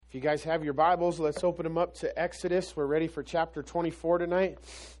If you guys have your Bibles, let's open them up to Exodus. We're ready for chapter 24 tonight.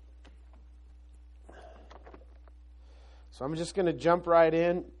 So I'm just going to jump right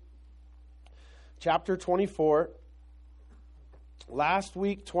in. Chapter 24. Last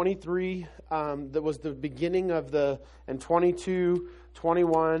week, 23, that was the beginning of and 22,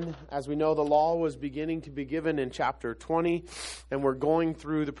 21. As we know, the law was beginning to be given in chapter 20. And we're going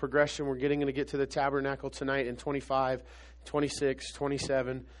through the progression. We're going to get to the tabernacle tonight in 25, 26,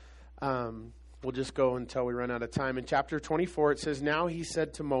 27. We'll just go until we run out of time. In chapter 24, it says, "Now he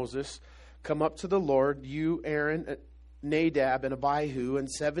said to Moses, 'Come up to the Lord, you, Aaron, Nadab, and Abihu, and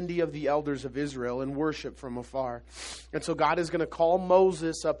 70 of the elders of Israel, and worship from afar.'" And so God is going to call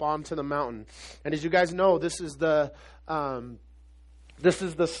Moses up onto the mountain. And as you guys know, this is the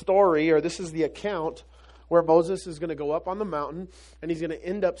story, or this is the account where Moses is going to go up on the mountain, and he's going to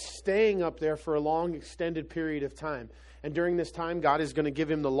end up staying up there for a long, extended period of time. And during this time, God is going to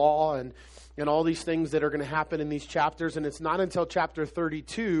give him the law and all these things that are going to happen in these chapters. And it's not until chapter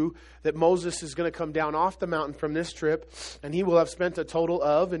 32 that Moses is going to come down off the mountain from this trip. And he will have spent a total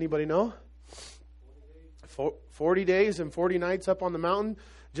of, anybody know? 40 days and 40 nights up on the mountain.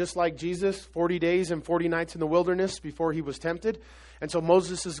 Just like Jesus, 40 days and 40 nights in the wilderness before he was tempted. And so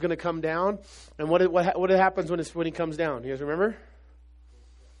Moses is going to come down. And what happens when he comes down? You guys remember?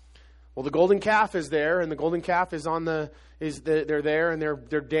 Well, the golden calf is there, and the golden calf is they're there, and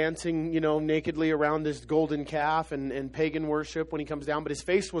they're dancing, nakedly around this golden calf and pagan worship when he comes down. But his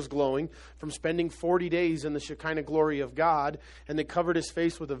face was glowing from spending 40 days in the Shekinah glory of God, and they covered his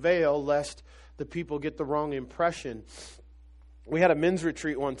face with a veil lest the people get the wrong impression. We had a men's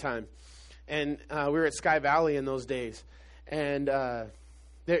retreat one time, and we were at Sky Valley in those days, and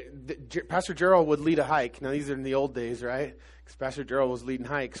Pastor Gerald would lead a hike. Now, these are in the old days, right? Because Pastor Gerald was leading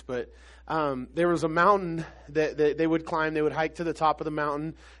hikes. But there was a mountain that they would climb. They would hike to the top of the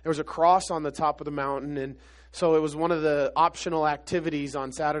mountain. There was a cross on the top of the mountain. And so it was one of the optional activities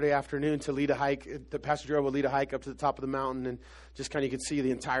on Saturday afternoon to lead a hike. Pastor Gerald would lead a hike up to the top of the mountain. And just kind of you could see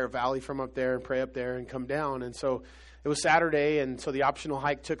the entire valley from up there and pray up there and come down. And so it was Saturday. And so the optional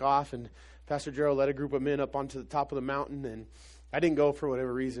hike took off. And Pastor Gerald led a group of men up onto the top of the mountain. And I didn't go for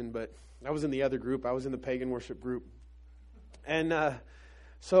whatever reason, but I was in the other group. I was in the pagan worship group. And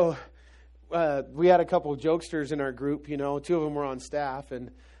so we had a couple of jokesters in our group, 2 of them were on staff.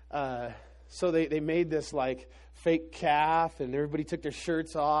 And so they made this like fake calf, and everybody took their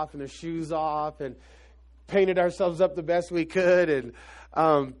shirts off and their shoes off and painted ourselves up the best we could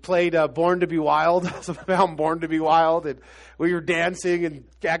and played Born to be Wild. So I found Born to be Wild, and we were dancing and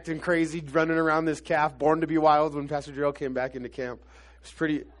acting crazy, running around this calf, Born to be Wild, when Pastor Gerald came back into camp.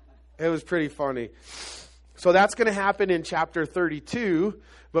 It was pretty funny. So that's going to happen in chapter 32,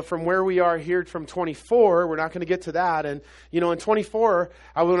 but from where we are here from 24, we're not going to get to that. And, in 24,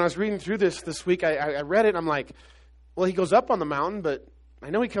 when I was reading through this week, I read it, and I'm like, well, he goes up on the mountain, but I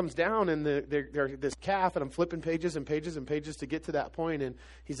know he comes down in this calf, and I'm flipping pages and pages and pages to get to that point, and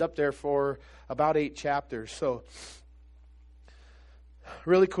he's up there for about 8 chapters. So,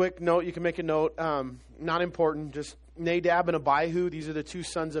 really quick note, you can make a note, not important, just Nadab and Abihu, these are the 2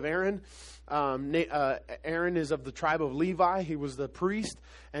 sons of Aaron. Aaron is of the tribe of Levi. He was the priest,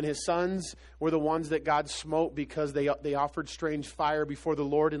 and his sons were the ones that God smote because they offered strange fire before the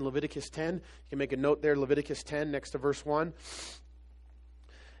Lord in Leviticus 10. You can make a note there, Leviticus 10, next to verse 1.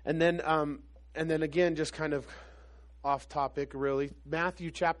 And then again, just kind of off topic, really.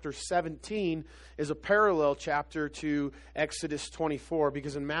 Matthew chapter 17 is a parallel chapter to Exodus 24,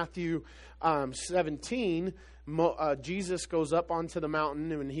 because in Matthew 17, Jesus goes up onto the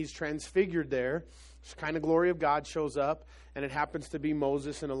mountain, and when he's transfigured there, the kind of glory of God shows up, and it happens to be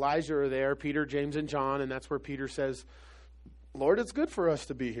Moses and Elijah are there, Peter, James, and John, and that's where Peter says, "Lord, it's good for us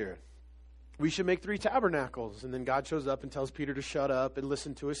to be here. We should make 3 tabernacles." And then God shows up and tells Peter to shut up and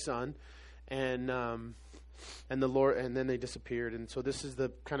listen to his son, and the Lord, and then they disappeared. And so this is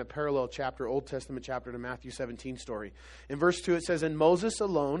the kind of parallel chapter, Old Testament chapter to Matthew 17 story. In verse 2 it says, "And Moses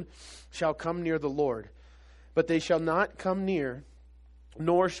alone shall come near the Lord, but they shall not come near,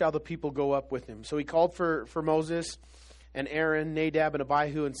 nor shall the people go up with him." So he called for Moses and Aaron, Nadab and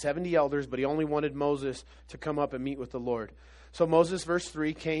Abihu, and 70 elders, but he only wanted Moses to come up and meet with the Lord. So Moses, verse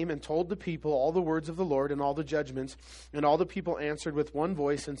 3, came and told the people all the words of the Lord and all the judgments. And all the people answered with one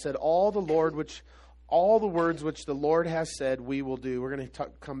voice and said, all the words which the Lord has said, we will do. We're going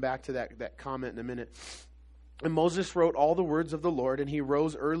to come back to that comment in a minute. And Moses wrote all the words of the Lord, and he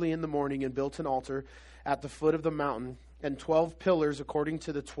rose early in the morning and built an altar at the foot of the mountain and 12 pillars according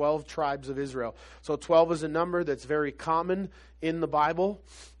to the 12 tribes of Israel. So 12 is a number that's very common in the Bible.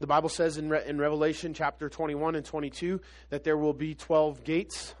 The Bible says in Revelation chapter 21 and 22 that there will be 12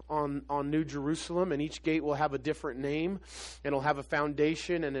 gates on New Jerusalem, and each gate will have a different name, and it'll have a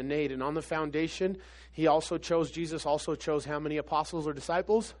foundation and a nave. And on the foundation, Jesus also chose how many apostles or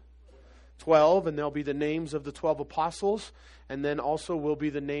disciples? 12, and there'll be the names of the 12 apostles, and then also will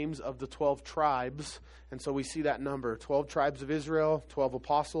be the names of the 12 tribes. And so we see that number, 12 tribes of Israel, 12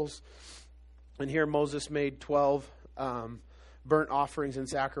 apostles. And here Moses made 12 burnt offerings and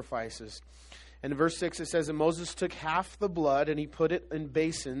sacrifices. And in verse 6 it says, and Moses took half the blood and he put it in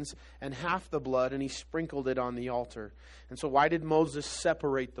basins, and half the blood and he sprinkled it on the altar. And so why did Moses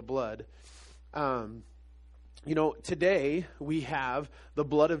separate the blood? Today we have the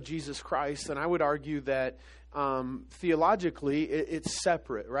blood of Jesus Christ, and I would argue that theologically it's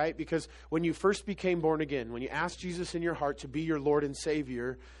separate, right? Because when you first became born again, when you asked Jesus in your heart to be your Lord and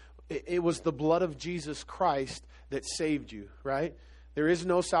Savior, it was the blood of Jesus Christ that saved you, right? There is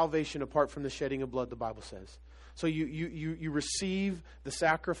no salvation apart from the shedding of blood, the Bible says. So you receive the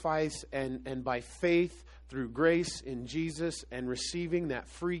sacrifice, and by faith, through grace in Jesus and receiving that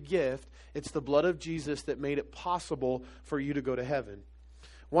free gift, it's the blood of Jesus that made it possible for you to go to heaven.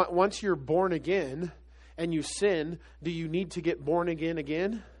 Once you're born again and you sin, do you need to get born again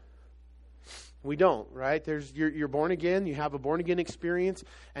again? We don't, right? You're born again, you have a born again experience,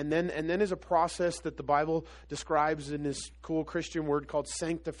 and then there's a process that the Bible describes in this cool Christian word called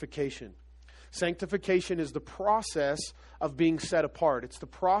sanctification. Sanctification is the process of being set apart. It's the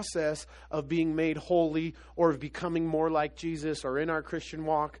process of being made holy or of becoming more like Jesus or in our Christian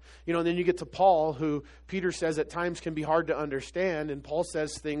walk. And then you get to Paul, who Peter says at times can be hard to understand. And Paul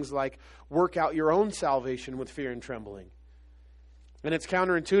says things like, work out your own salvation with fear and trembling. And it's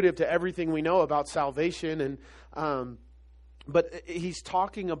counterintuitive to everything we know about salvation. But he's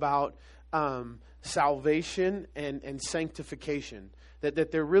talking about salvation and sanctification.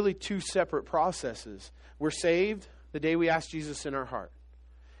 That they're really two separate processes. We're saved the day we ask Jesus in our heart.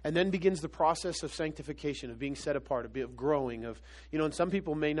 And then begins the process of sanctification, of being set apart, of growing. And some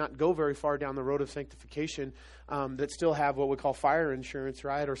people may not go very far down the road of sanctification that still have what we call fire insurance,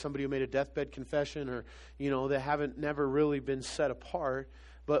 right? Or somebody who made a deathbed confession, or, they haven't never really been set apart.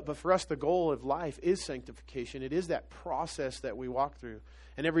 But for us, the goal of life is sanctification. It is that process that we walk through.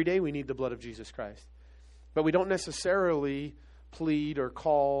 And every day we need the blood of Jesus Christ. But we don't necessarily plead or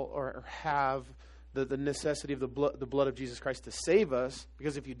call or have the necessity of the blood of Jesus Christ to save us,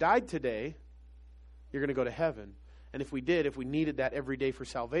 because if you died today, you're going to go to heaven. And if we needed that every day for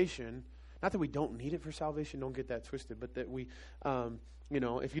salvation, not that we don't need it for salvation, don't get that twisted, but that we,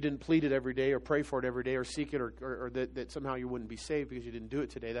 if you didn't plead it every day or pray for it every day or seek it or that somehow you wouldn't be saved because you didn't do it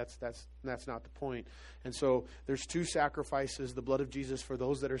today, that's not the point. And so there's two sacrifices, the blood of Jesus for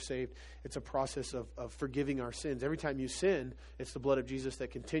those that are saved. It's a process of forgiving our sins. Every time you sin, it's the blood of Jesus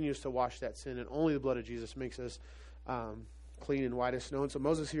that continues to wash that sin, and only the blood of Jesus makes us clean and white as snow. And so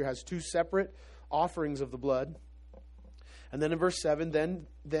Moses here has two separate offerings of the blood. And then in verse 7,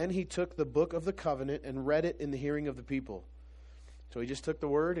 then he took the book of the covenant and read it in the hearing of the people. So he just took the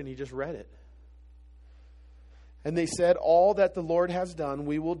word and he just read it. And they said, all that the Lord has done,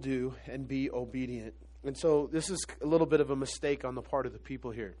 we will do and be obedient. And so this is a little bit of a mistake on the part of the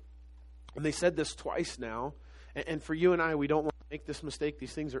people here. And they said this twice now. And for you and I, we don't want to make this mistake.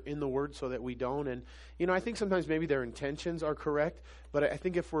 These things are in the word so that we don't. And, I think sometimes maybe their intentions are correct. But I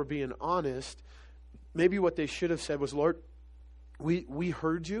think if we're being honest, maybe what they should have said was, Lord, we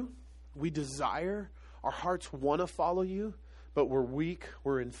heard you. We desire. Our hearts want to follow you. But we're weak,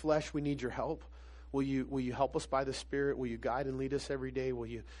 we're in flesh, we need your help. Will you help us by the Spirit? Will you guide and lead us every day? Will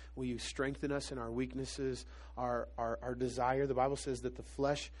you strengthen us in our weaknesses, our desire? The Bible says that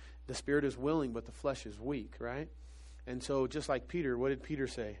the Spirit is willing, but the flesh is weak, right? And so just like Peter, what did Peter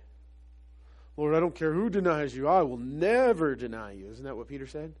say? Lord, I don't care who denies you, I will never deny you. Isn't that what Peter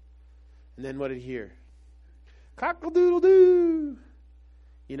said? And then what did he hear? Cockle-doodle-doo!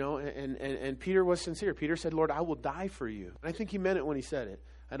 And Peter was sincere. Peter said, Lord, I will die for you. And I think he meant it when he said it.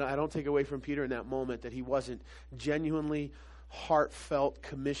 And I don't take away from Peter in that moment that he wasn't genuinely heartfelt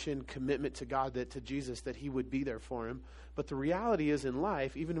commitment to God, to Jesus, that he would be there for him. But the reality is in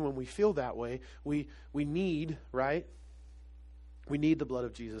life, even when we feel that way, we need, right? We need the blood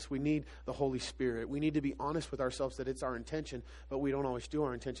of Jesus. We need the Holy Spirit. We need to be honest with ourselves that it's our intention, but we don't always do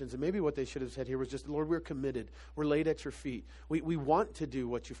our intentions. And maybe what they should have said here was just, Lord, we're committed. We're laid at your feet. We want to do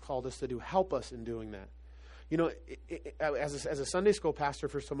what you've called us to do. Help us in doing that. As a Sunday school pastor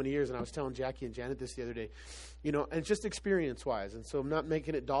for so many years, and I was telling Jackie and Janet this the other day, and it's just experience-wise. And so I'm not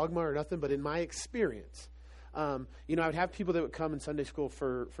making it dogma or nothing, but in my experience, I would have people that would come in Sunday school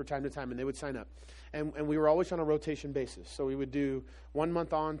for time to time, and they would sign up. And we were always on a rotation basis. So we would do 1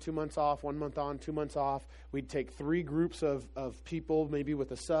 month on, 2 months off, 1 month on, 2 months off. We'd take 3 groups of people, maybe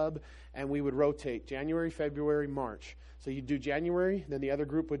with a sub, and we would rotate January, February, March. So you'd do January, then the other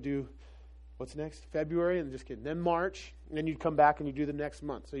group would do, what's next? February, and just kidding. Then March, and then you'd come back and you do the next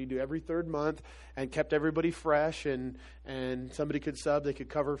month. So you do every third month and kept everybody fresh, and somebody could sub, they could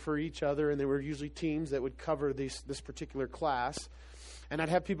cover for each other, and there were usually teams that would cover this particular class. And I'd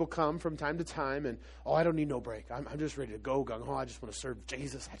have people come from time to time, and, I don't need no break. I'm just ready to go gung-ho. I just want to serve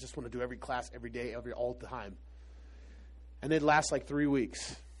Jesus. I just want to do every class every day, all the time. And they'd last like 3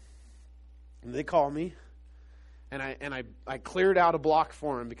 weeks. And they call me, and I cleared out a block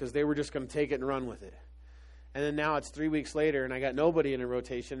for them because they were just going to take it and run with it. And then now it's 3 weeks later, and I got nobody in a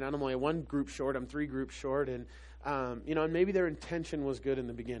rotation. And I'm only 1 group short. I'm 3 groups short. And, and maybe their intention was good in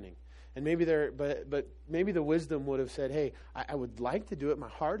the beginning. And maybe but maybe the wisdom would have said, hey, I would like to do it. My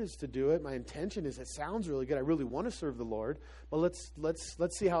heart is to do it. My intention is, it sounds really good. I really want to serve the Lord. But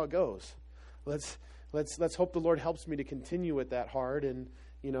let's see how it goes. Let's hope the Lord helps me to continue with that heart, and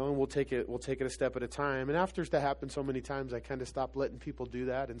we'll take it a step at a time. And after that happened so many times, I kind of stopped letting people do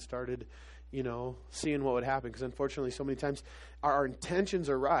that and started, seeing what would happen. Because unfortunately, so many times our intentions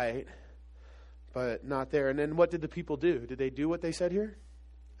are right, but not there. And then what did the people do? Did they do what they said here?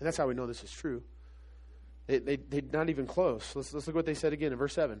 And that's how we know this is true. They're not even close. Let's look what they said again in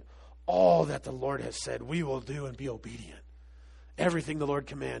verse 7. All that the Lord has said, we will do and be obedient. Everything the Lord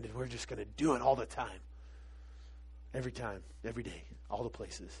commanded, we're just going to do it all the time. Every time, every day, all the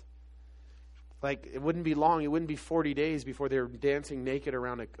places. Like, it wouldn't be long. It wouldn't be 40 days before they were dancing naked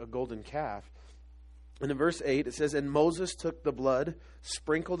around a golden calf. And in verse 8, it says, and Moses took the blood,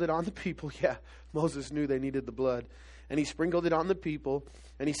 sprinkled it on the people. Yeah, Moses knew they needed the blood. And he sprinkled it on the people,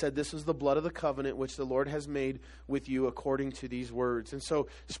 and he said, this is the blood of the covenant which the Lord has made with you according to these words. And so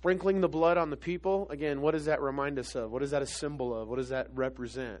sprinkling the blood on the people, again, what does that remind us of? What is that a symbol of? What does that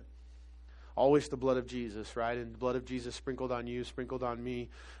represent? Always the blood of Jesus, right? And the blood of Jesus sprinkled on you, sprinkled on me.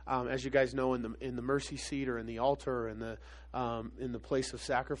 As you guys know, in the mercy seat or in the altar or in the place of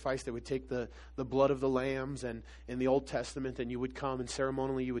sacrifice, they would take the blood of the lambs. And in the Old Testament, and you would come and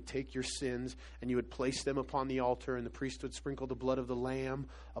ceremonially you would take your sins and you would place them upon the altar, and the priest would sprinkle the blood of the lamb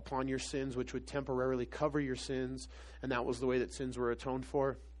upon your sins, which would temporarily cover your sins. And that was the way that sins were atoned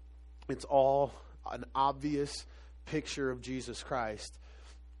for. It's all an obvious picture of Jesus Christ.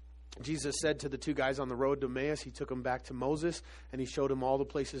 Jesus said to the 2 guys on the road to Emmaus, he took them back to Moses, and he showed them all the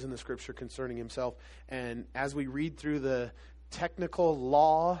places in the Scripture concerning himself. And as we read through the technical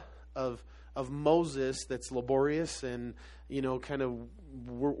law of Moses that's laborious and, kind of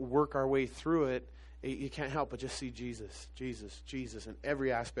work our way through it, you can't help but just see Jesus in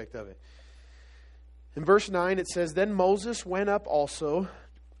every aspect of it. In verse 9, it says, then Moses went up also,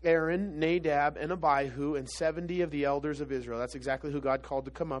 Aaron, Nadab, and Abihu, and 70 of the elders of Israel. That's exactly who God called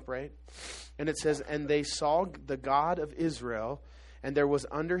to come up, right? And it says, and they saw the God of Israel, and there was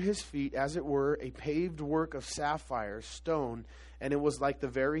under his feet, as it were, a paved work of sapphire, stone, and it was like the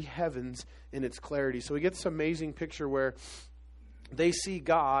very heavens in its clarity. So we get this amazing picture where they see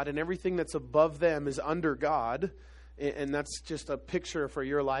God, and everything that's above them is under God. And that's just a picture for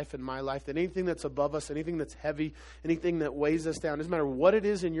your life and my life, that anything that's above us, anything that's heavy, anything that weighs us down, doesn't matter what it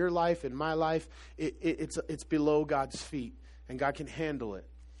is in your life, in my life, it's below God's feet, and God can handle it.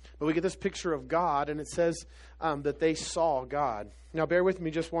 But we get this picture of God, and it says that they saw God. Now, bear with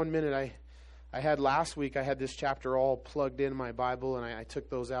me just 1 minute. I had last week, I had this chapter all plugged in my Bible, and I took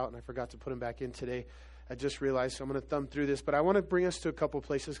those out, and I forgot to put them back in today. I just realized, so I'm going to thumb through this. But I want to bring us to a couple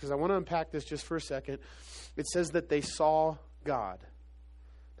places because I want to unpack this just for a second. It says that they saw God.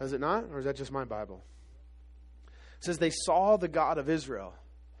 Does it not? Or is that just my Bible? It says they saw the God of Israel.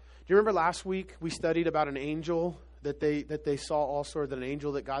 Do you remember last week we studied about an angel that they saw also, or that an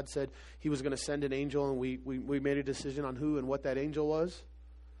angel that God said he was going to send an angel, and we made a decision on who and what that angel was?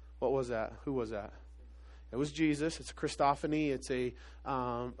 What was that? Who was that? It was Jesus. It's a Christophany. It's a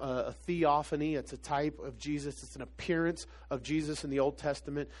theophany. It's a type of Jesus. It's an appearance of Jesus in the Old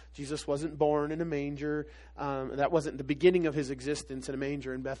Testament. Jesus wasn't born in a manger. That wasn't the beginning of his existence in a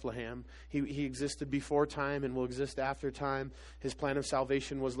manger in Bethlehem. He existed before time and will exist after time. His plan of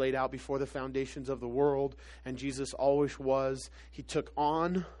salvation was laid out before the foundations of the world, and Jesus always was. He took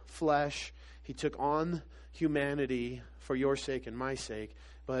on flesh. He took on humanity for your sake and my sake,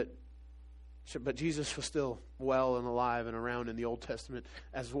 but Jesus was still well and alive and around in the Old Testament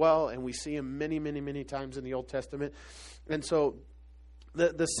as well. And we see him many, many, many times in the Old Testament. And so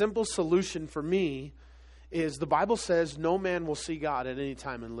the simple solution for me is the Bible says no man will see God at any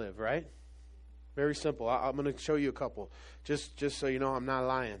time and live, right? Very simple. I'm going to show you a couple, just so you know I'm not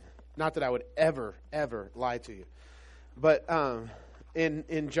lying. Not that I would ever lie to you. But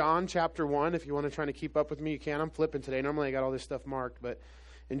in John chapter 1, if you want to try to keep up with me, you can. I'm flipping today. Normally I got all this stuff marked. But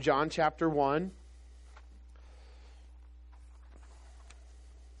in John chapter 1,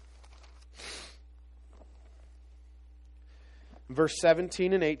 verse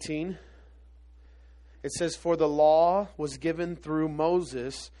 17 and 18, it says, "For the law was given through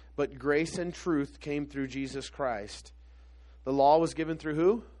Moses, but grace and truth came through Jesus Christ." The law was given through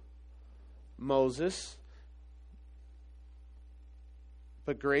who? Moses.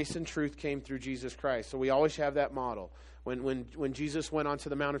 But grace and truth came through Jesus Christ. So we always have that model. When Jesus went onto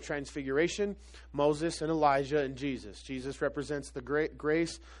the Mount of Transfiguration, Moses and Elijah and Jesus. Jesus represents the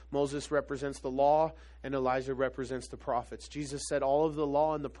grace, Moses represents the law, and Elijah represents the prophets. Jesus said all of the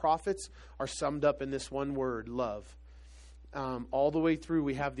law and the prophets are summed up in this one word, love. All the way through,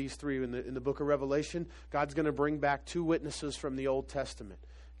 we have these three. In the book of Revelation, God's going to bring back two witnesses from the Old Testament.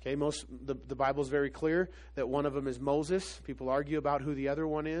 Okay, the Bible is very clear that one of them is Moses. People argue about who the other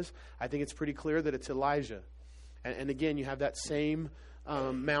one is. I think it's pretty clear that it's Elijah. And again, you have that same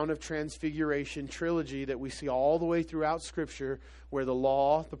Mount of Transfiguration trilogy that we see all the way throughout Scripture, where the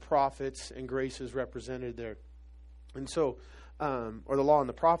law, the prophets, and grace is represented there. And so, or the law and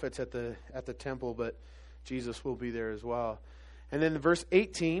the prophets at the temple, but Jesus will be there as well. And then in verse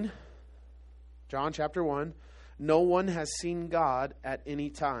 18, John chapter 1, "No one has seen God at any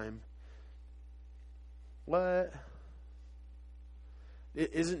time." What?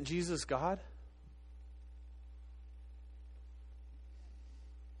 Isn't Jesus God?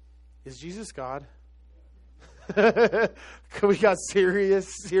 Is Jesus God? We got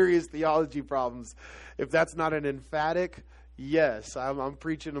serious theology problems. If that's not an emphatic yes, I'm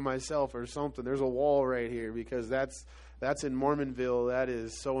preaching to myself or something. There's a wall right here, because that's in Mormonville. That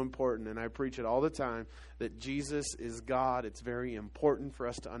is so important, and I preach it all the time, that Jesus is God. It's very important for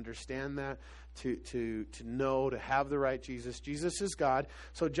us to understand that, to know, to have the right Jesus. Jesus is God.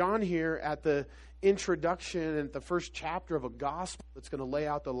 So John here at the introduction and at the first chapter of a gospel that's going to lay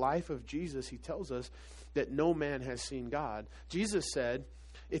out the life of Jesus, he tells us that no man has seen God. Jesus said,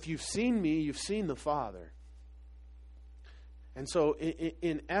 "If you've seen me, you've seen the Father." And so,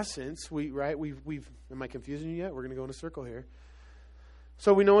 in essence, we've. Am I confusing you yet? We're going to go in a circle here.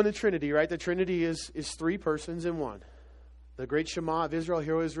 So we know in the Trinity, right? The Trinity is three persons in one. The great Shema of Israel,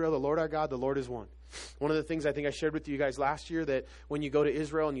 Hear, O Israel, the Lord our God, the Lord is one. One of the things I think I shared with you guys last year, that when you go to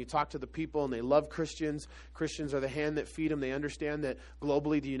Israel and you talk to the people and they love Christians, Christians are the hand that feed them. They understand that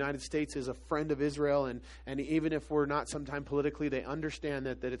globally the United States is a friend of Israel. And even if we're not sometime politically, they understand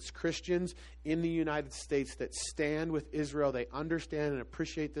that it's Christians in the United States that stand with Israel. They understand and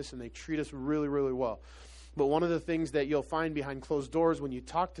appreciate this, and they treat us really, really well. But one of the things that you'll find behind closed doors when you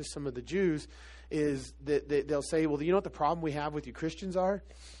talk to some of the Jews is that they'll say, "Well, you know what the problem we have with you Christians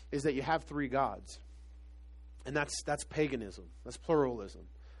is that you have three gods." And that's paganism. That's pluralism.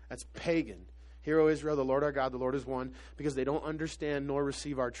 That's pagan. "Hear, O Israel, the Lord our God, the Lord is one," because they don't understand nor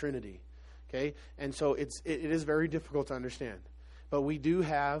receive our Trinity. Okay? And so it is very difficult to understand. But we do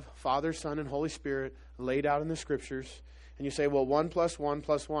have Father, Son, and Holy Spirit laid out in the Scriptures. And you say, well, 1 + 1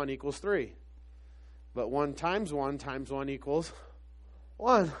 + 1 equals 3. But 1 × 1 × 1 equals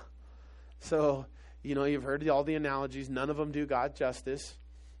 1. So, you've heard all the analogies. None of them do God justice.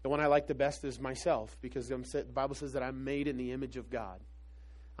 The one I like the best is myself, because the Bible says that I'm made in the image of God.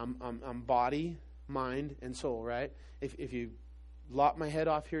 I'm body, mind, and soul, right? If you lop my head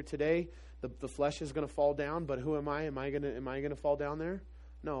off here today, the flesh is going to fall down, but who am I? Am I going to fall down there?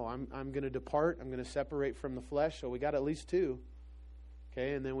 No, I'm going to depart. I'm going to separate from the flesh. So we got at least two.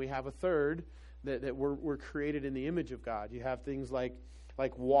 Okay, and then we have a third that we're created in the image of God. You have things like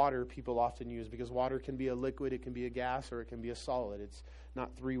water people often use, because water can be a liquid, it can be a gas, or it can be a solid. It's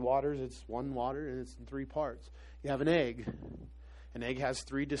not 3 waters, it's 1 water, and it's in 3 parts. You have an egg. An egg has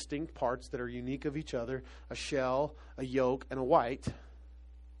 3 distinct parts that are unique of each other: a shell, a yolk, and a white.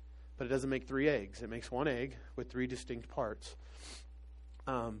 But it doesn't make 3 eggs. It makes 1 egg with 3 distinct parts.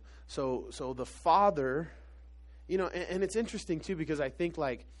 So the Father, and it's interesting too, because I think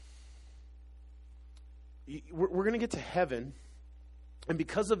we're going to get to heaven, and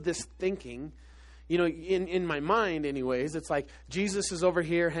because of this thinking, in my mind anyways, it's like Jesus is over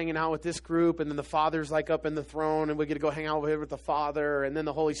here hanging out with this group, and then the Father's up in the throne, and we get to go hang out over here with the Father, and then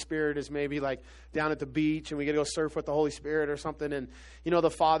the Holy Spirit is maybe down at the beach, and we get to go surf with the Holy Spirit or something, and the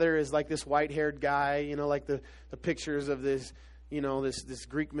Father is this white-haired guy, like the pictures of this, this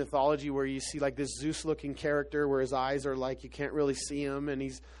Greek mythology where you see this Zeus-looking character where his eyes are you can't really see him, and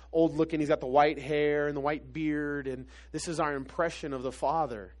he's old-looking, he's got the white hair and the white beard, and this is our impression of the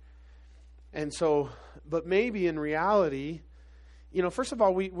Father. And so, but maybe in reality, first of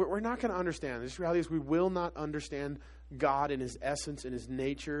all, we're not going to understand. This reality is we will not understand God in his essence, in his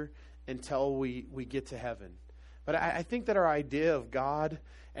nature, until we get to heaven. But I think that our idea of God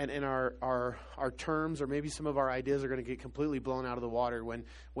and our terms, or maybe some of our ideas, are going to get completely blown out of the water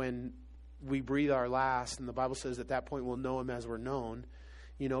when we breathe our last, and the Bible says at that point we'll know him as we're known.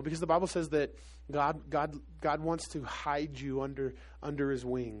 Because the Bible says that God wants to hide you under his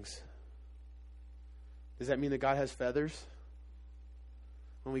wings. Does that mean that God has feathers?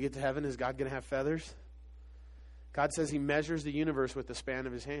 When we get to heaven, is God going to have feathers? God says he measures the universe with the span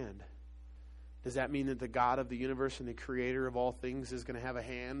of his hand. Does that mean that the God of the universe and the creator of all things is going to have a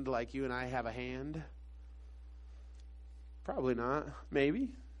hand like you and I have a hand? Probably not. Maybe.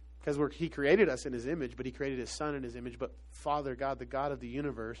 Because he created us in his image, but he created his son in his image. But Father God, the God of the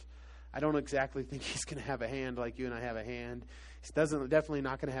universe, I don't exactly think he's going to have a hand like you and I have a hand. He's definitely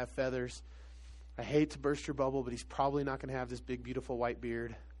not going to have feathers. I hate to burst your bubble, but he's probably not going to have this big, beautiful white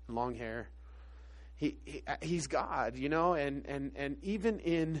beard and long hair. He's God, and even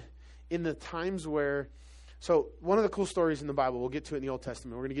in the times where, so one of the cool stories in the Bible, we'll get to it in the Old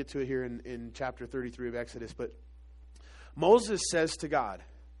Testament. We're going to get to it here in chapter 33 of Exodus. But Moses says to God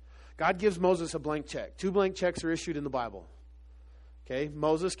gives Moses a blank check. 2 blank checks are issued in the Bible. Okay,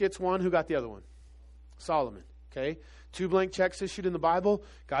 Moses gets one. Who got the other one? Solomon. Okay, 2 blank checks issued in the Bible.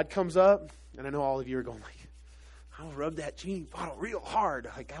 God comes up, and I know all of you are going like, I'll rub that genie bottle real hard.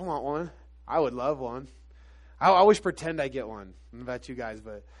 Like, I want one. I would love one. I always pretend I get one. I don't know about you guys,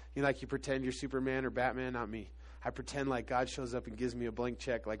 but you pretend you're Superman or Batman. Not me. I pretend like God shows up and gives me a blank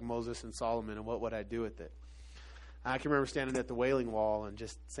check like Moses and Solomon, and what would I do with it? I can remember standing at the Wailing Wall and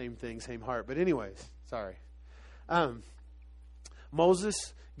just same thing, same heart. But anyways, sorry. Moses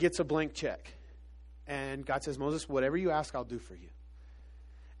gets a blank check. And God says, Moses, whatever you ask, I'll do for you.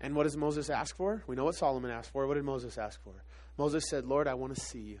 And what does Moses ask for? We know what Solomon asked for. What did Moses ask for? Moses said, Lord, I want to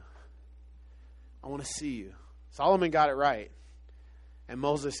see you. I want to see you. Solomon got it right. And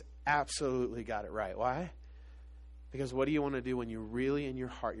Moses absolutely got it right. Why? Because what do you want to do when you really, in your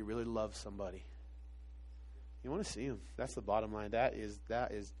heart, you really love somebody? You want to see him. That's the bottom line. That is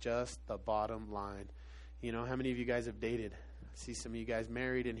just the bottom line. How many of you guys have dated? I see some of you guys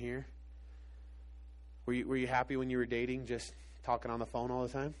married in here. Were you happy when you were dating, just talking on the phone all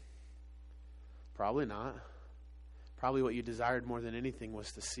the time? Probably not. Probably what you desired more than anything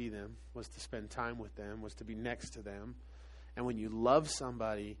was to see them, was to spend time with them, was to be next to them. And when you love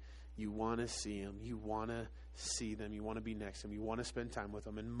somebody, you want to see them. You want to see them. You want to be next to them. You want to spend time with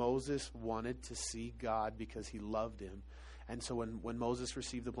them. And Moses wanted to see God because he loved him. And so when Moses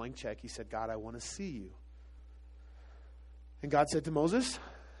received the blank check, he said, God, I want to see you. And God said to Moses,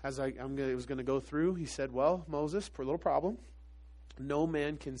 as it was going to go through, he said, well, Moses, for a little problem, no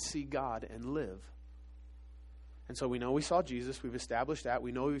man can see God and live. And so we know we saw Jesus. We've established that.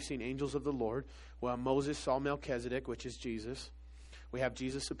 We know we've seen angels of the Lord. Well, Moses saw Melchizedek, which is Jesus. We have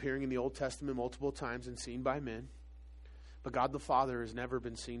Jesus appearing in the Old Testament multiple times and seen by men. But God the Father has never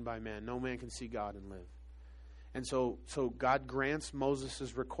been seen by man. No man can see God and live. And so God grants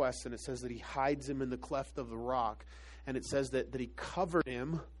Moses' request, and it says that he hides him in the cleft of the rock. And it says that he covered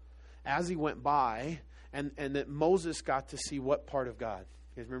him as he went by, and that Moses got to see what part of God?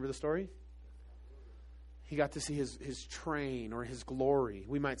 You guys remember the story? He got to see his train or his glory.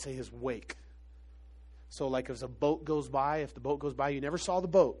 We might say his wake. So like if a boat goes by, you never saw the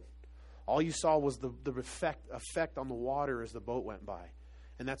boat. All you saw was the effect on the water as the boat went by.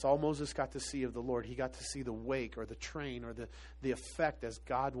 And that's all Moses got to see of the Lord. He got to see the wake or the train or the effect as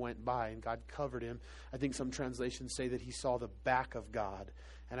God went by, and God covered him. I think some translations say that he saw the back of God.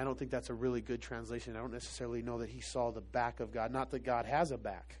 And I don't think that's a really good translation. I don't necessarily know that he saw the back of God. Not that God has a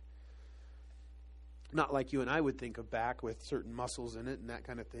back. Not like you and I would think of back with certain muscles in it and that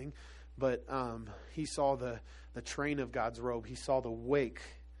kind of thing. But he saw the train of God's robe. He saw the wake,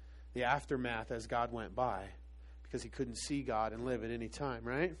 the aftermath as God went by, because he couldn't see God and live at any time,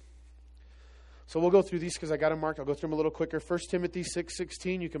 right? So we'll go through these because I got them marked. I'll go through them a little quicker. 1 Timothy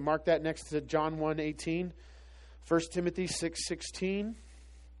 6:16. You can mark that next to John 1:18. 1 Timothy 6:16.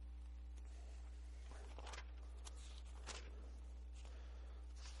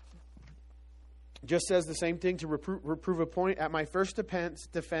 Just says the same thing to reprove a point. At my first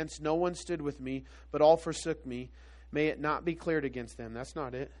defense, no one stood with me, but all forsook me. May it not be cleared against them. That's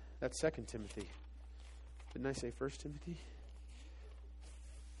not it. That's 2 Timothy. Didn't I say 1 Timothy?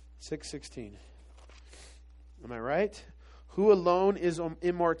 6:16. Am I right? who alone is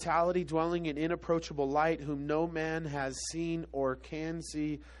immortality, dwelling in inapproachable light, whom no man has seen or can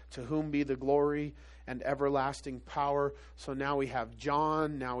see, to whom be the glory and everlasting power. So now we have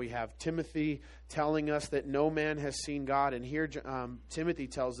John, now we have Timothy telling us that no man has seen God. And here Timothy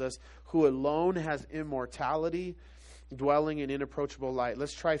tells us who alone has immortality, dwelling in inapproachable light.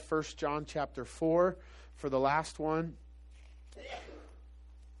 Let's try 1 John chapter 4 for the last one.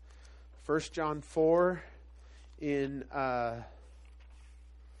 1 John 4 in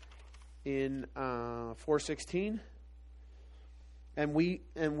 4:16. And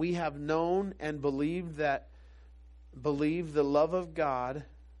we have known and believed the love of God,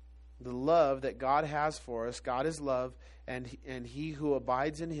 the love that God has for us. God is love, and he who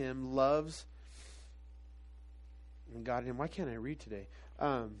abides in him loves God in him. Why can't I read today?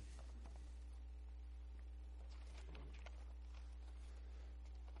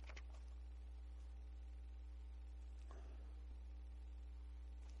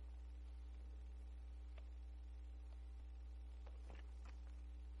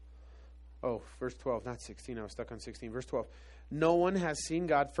 Oh, verse 12, not 16. I was stuck on 16. Verse 12. No one has seen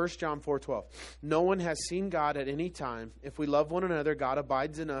God. 1 John 4:12. No one has seen God at any time. If we love one another, God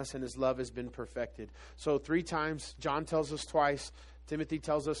abides in us, and his love has been perfected. So 3 times, John tells us twice, Timothy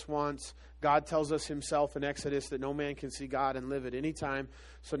tells us once, God tells us himself in Exodus that no man can see God and live at any time.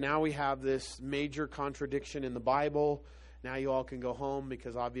 So now we have this major contradiction in the Bible. Now you all can go home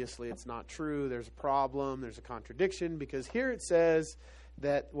because obviously it's not true. There's a problem. There's a contradiction because here it says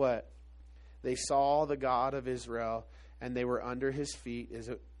that what? They saw the God of Israel, and they were under his feet,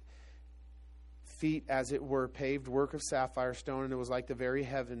 as it were, paved work of sapphire stone, and it was like the very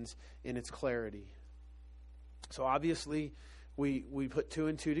heavens in its clarity. So obviously, we put 2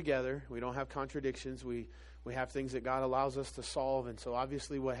 and 2 together. We don't have contradictions. We have things that God allows us to solve, and so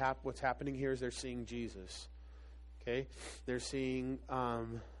obviously what's happening here is they're seeing Jesus. Okay, they're seeing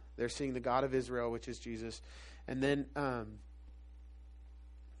the God of Israel, which is Jesus, and then.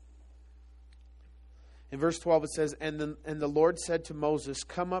 In verse 12 it says, And the Lord said to Moses,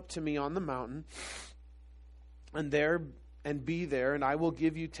 Come up to me on the mountain, and be there, and I will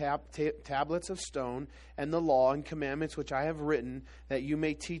give you tablets of stone, and the law and commandments which I have written, that you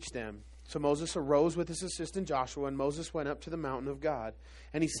may teach them. So Moses arose with his assistant Joshua, and Moses went up to the mountain of God.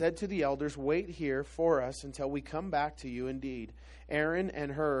 And he said to the elders, Wait here for us until we come back to you indeed. Aaron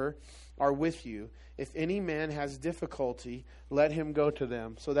and Hur are with you. If any man has difficulty, let him go to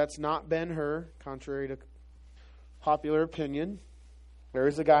them. So that's not Ben-Hur, contrary to popular opinion. There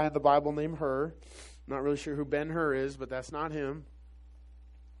is a guy in the Bible named Hur. I'm not really sure who Ben-Hur is, but that's not him.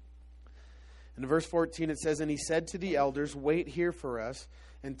 In verse 14 it says, And he said to the elders, Wait here for us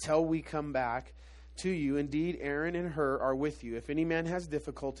until we come back to you. Indeed, Aaron and Hur are with you. If any man has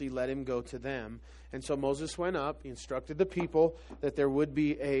difficulty, let him go to them. And so Moses went up. He instructed the people that there would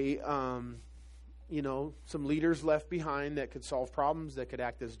be some leaders left behind that could solve problems, that could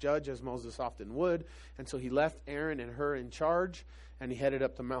act as judge, as Moses often would. And so he left Aaron and Hur in charge, and he headed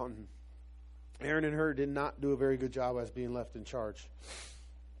up the mountain. Aaron and Hur did not do a very good job as being left in charge.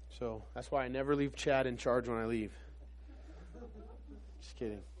 So that's why I never leave Chad in charge when I leave. Just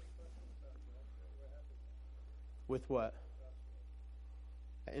kidding. With what?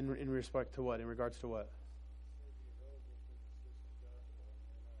 In respect to what? In regards to what?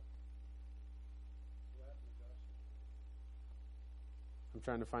 I'm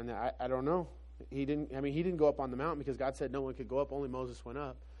trying to find that. I don't know. He didn't go up on the mountain because God said no one could go up. Only Moses went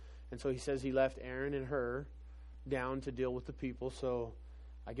up. And so he says he left Aaron and Hur down to deal with the people. So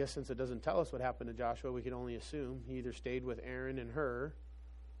I guess since it doesn't tell us what happened to Joshua, we can only assume he either stayed with Aaron and Hur.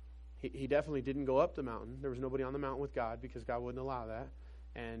 He definitely didn't go up the mountain. There was nobody on the mountain with God because God wouldn't allow that.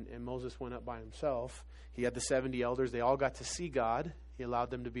 And Moses went up by himself. He had the 70 elders. They all got to see God. He allowed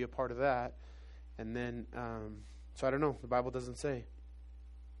them to be a part of that. And then, so I don't know. The Bible doesn't say.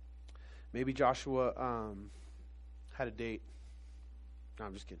 Maybe Joshua had a date. No,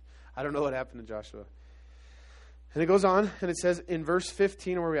 I'm just kidding. I don't know what happened to Joshua. And it goes on, and it says in verse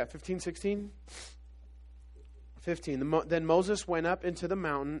 15, where are we at? 15, 16? 15. Then Moses went up into the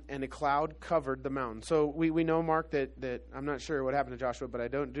mountain, and a cloud covered the mountain. So we know, Mark, that I'm not sure what happened to Joshua, but I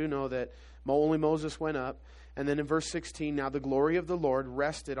do know that only Moses went up. And then in verse 16, now the glory of the Lord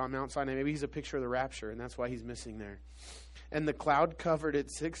rested on Mount Sinai. Maybe he's a picture of the rapture, and that's why he's missing there. And the cloud covered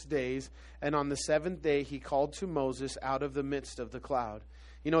it 6 days, and on the 7th day he called to Moses out of the midst of the cloud.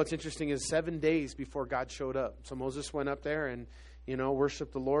 You know what's interesting is 7 days before God showed up. So Moses went up there and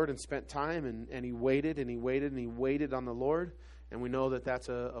worshiped the Lord and spent time, and he waited and he waited and he waited on the Lord. And we know that that's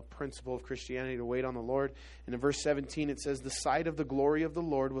a principle of Christianity, to wait on the Lord. And in verse 17 it says, the sight of the glory of the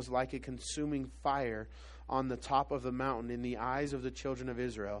Lord was like a consuming fire on the top of the mountain in the eyes of the children of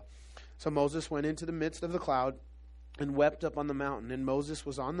Israel. So Moses went into the midst of the cloud and wept up on the mountain. And Moses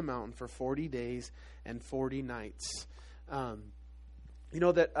was on the mountain for 40 days and 40 nights.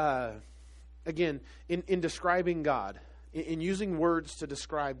 Again, in describing God, in using words to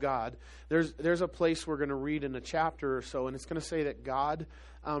describe God, there's a place we're going to read in a chapter or so, and it's going to say that God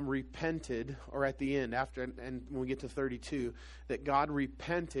repented, or at the end, after, and when we get to 32, that God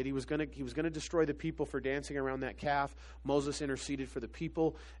repented. He was going to destroy the people for dancing around that calf. Moses interceded for the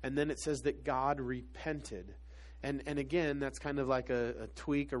people, and then it says that God repented. And again, that's kind of like a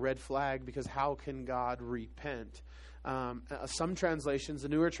tweak, a red flag, because how can God repent? Some translations, the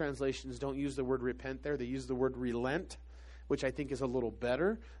newer translations, don't use the word repent there. They use the word relent, which I think is a little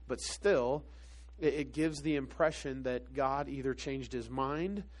better, but still, it gives the impression that God either changed his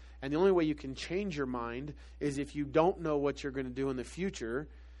mind, and the only way you can change your mind is if you don't know what you're going to do in the future,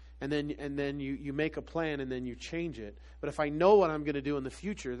 and then you make a plan and then you change it. But if I know what I'm going to do in the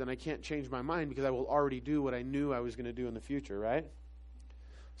future, then I can't change my mind because I will already do what I knew I was going to do in the future, right?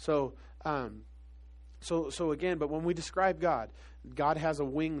 So again, but when we describe God, God has a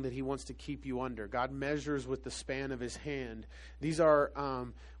wing that he wants to keep you under. God measures with the span of his hand. These are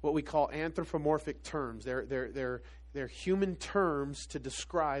what we call anthropomorphic terms. They're human terms to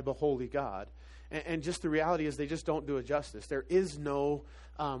describe a holy God. And just the reality is they just don't do it justice. There is no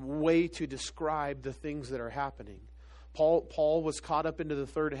way to describe the things that are happening. Paul was caught up into the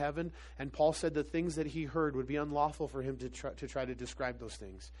third heaven, and Paul said the things that he heard would be unlawful for him to try to describe those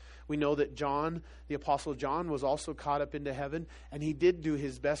things. We know that John, the Apostle John, was also caught up into heaven, and he did do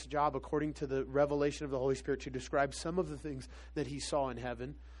his best job according to the revelation of the Holy Spirit to describe some of the things that he saw in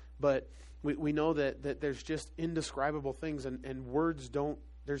heaven. But we know that there's just indescribable things, and words don't,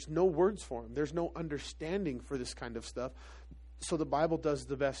 there's no words for them. There's no understanding for this kind of stuff. So the Bible does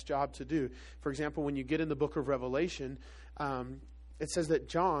the best job to do. For example, when you get in the book of Revelation, it says that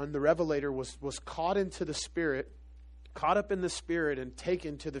John, the Revelator, was caught into the Spirit, caught up in the Spirit and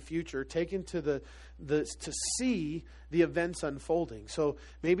taken to the future, taken to to see the events unfolding. So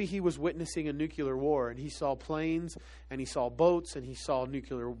maybe he was witnessing a nuclear war, and he saw planes, and he saw boats, and he saw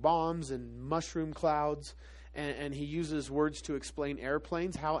nuclear bombs and mushroom clouds, and he uses words to explain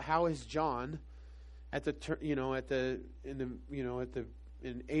airplanes. How is John in AD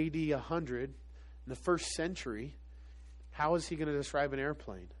 100, in the first century, how is he going to describe an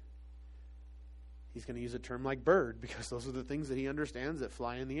airplane? He's going to use a term like bird, because those are the things that he understands that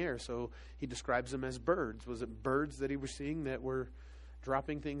fly in the air. So he describes them as birds. Was it birds that he was seeing that were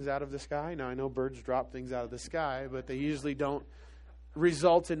dropping things out of the sky? Now, I know birds drop things out of the sky, but they usually don't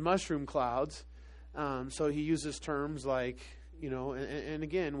result in mushroom clouds. So he uses terms like, and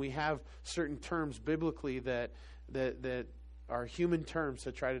again, we have certain terms biblically that are human terms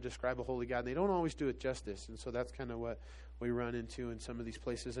to try to describe a holy God. And they don't always do it justice. And so that's kind of what we run into in some of these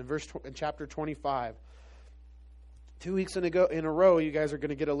places. In chapter 25, 2 weeks in a row, you guys are going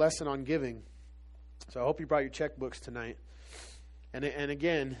to get a lesson on giving. So I hope you brought your checkbooks tonight. And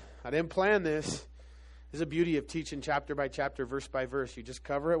again, I didn't plan this. This is the beauty of teaching chapter by chapter, verse by verse. You just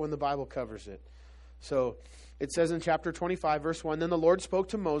cover it when the Bible covers it. So it says in chapter 25, verse 1, Then the Lord spoke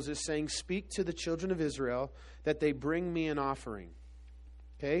to Moses, saying, Speak to the children of Israel that they bring me an offering.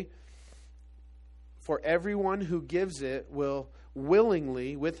 Okay? For everyone who gives it will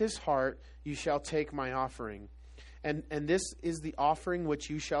willingly, with his heart, you shall take my offering. And this is the offering which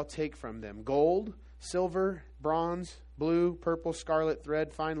you shall take from them: gold, silver, bronze, blue, purple, scarlet,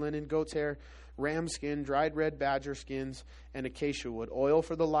 thread, fine linen, goat's hair, ram skin, dried red badger skins, and acacia wood, oil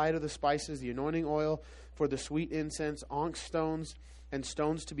for the light of the spices, the anointing oil for the sweet incense, onyx stones, and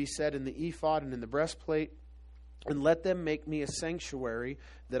stones to be set in the ephod and in the breastplate. And let them make me a sanctuary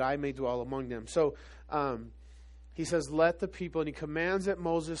that I may dwell among them. So he says, let the people, and he commands that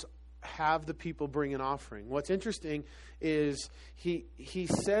Moses have the people bring an offering. What's interesting is he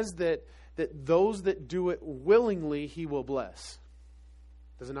says that those that do it willingly, he will bless.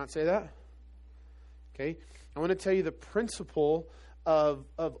 Does it not say that? Okay. I want to tell you the principle of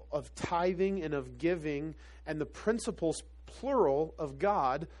tithing and of giving, and the principles, plural, of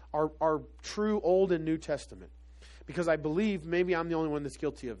God are true Old and New Testament. Because I believe maybe I'm the only one that's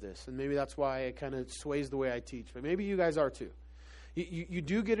guilty of this, and maybe that's why it kind of sways the way I teach. But maybe you guys are too. You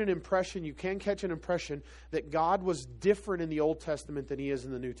do get an impression, you can catch an impression that God was different in the Old Testament than he is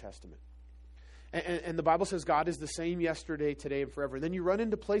in the New Testament. And the Bible says God is the same yesterday, today, and forever. And then you run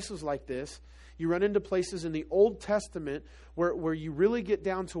into places like this. You run into places in the Old Testament where you really get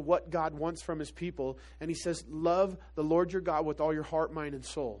down to what God wants from his people. And he says, love the Lord your God with all your heart, mind, and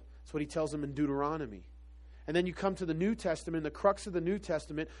soul. That's what he tells them in Deuteronomy. And then you come to the New Testament, the crux of the New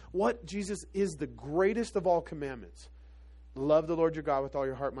Testament, what Jesus is the greatest of all commandments. Love the Lord your God with all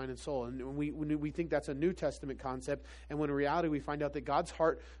your heart, mind, and soul. And we think that's a New Testament concept. And when in reality we find out that God's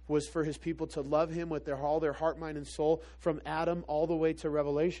heart was for his people to love him with all their heart, mind, and soul from Adam all the way to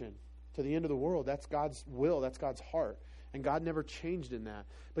Revelation, to the end of the world. That's God's will. That's God's heart. And God never changed in that.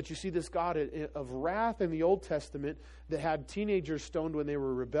 But you see this God of wrath in the Old Testament that had teenagers stoned when they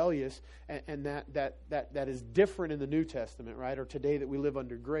were rebellious, and that is different in the New Testament, right? Or today that we live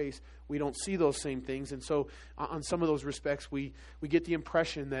under grace, we don't see those same things. And so on some of those respects, we get the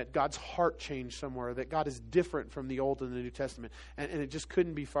impression that God's heart changed somewhere, that God is different from the Old and the New Testament. And it just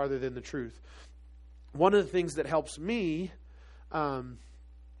couldn't be farther than the truth. One of the things that helps me...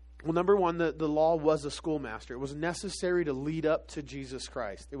 Well, number one, the law was a schoolmaster. It was necessary to lead up to Jesus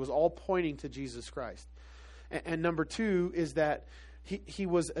Christ. It was all pointing to Jesus Christ. And number two is that he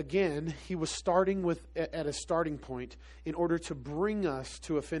was starting at a starting point in order to bring us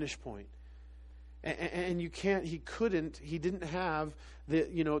to a finish point. And he didn't have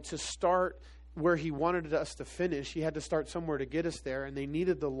to start where he wanted us to finish. He had to start somewhere to get us there, and they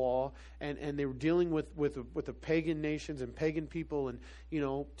needed the law, and they were dealing with the pagan nations and pagan people, and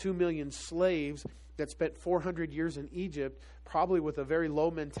 2 million slaves that spent 400 years in Egypt, probably with a very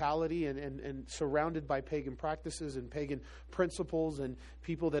low mentality and surrounded by pagan practices and pagan principles, and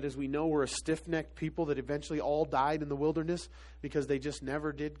people that, as we know, were a stiff-necked people that eventually all died in the wilderness because they just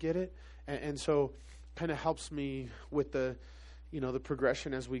never did get it. And so kind of helps me with the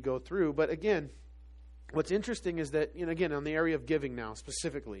progression as we go through. But again, what's interesting is that, again, on the area of giving now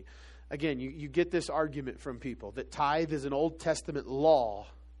specifically, again, you get this argument from people that tithe is an Old Testament law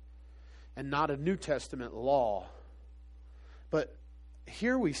and not a New Testament law. But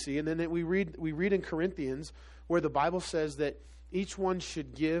here we see, and then we read in Corinthians where the Bible says that each one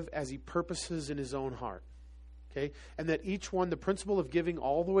should give as he purposes in his own heart. Okay? And that each one, the principle of giving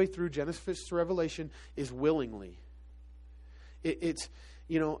all the way through Genesis to Revelation, is willingly. It's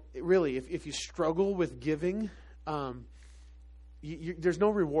really, if you struggle with giving, there's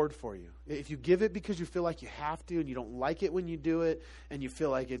no reward for you. If you give it because you feel like you have to and you don't like it when you do it, and you feel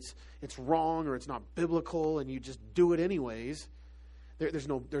like it's wrong or it's not biblical and you just do it anyways, there's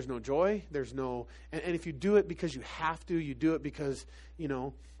no joy. And if you do it because you have to, you do it because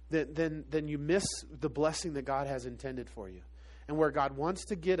then you miss the blessing that God has intended for you. And where God wants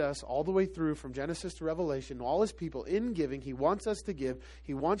to get us all the way through from Genesis to Revelation, all his people in giving, he wants us to give,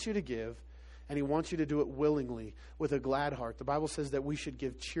 he wants you to give, and he wants you to do it willingly with a glad heart. The Bible says that we should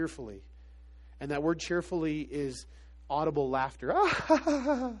give cheerfully. And that word cheerfully is audible laughter.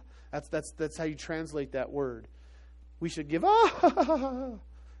 That's how you translate that word. We should give. So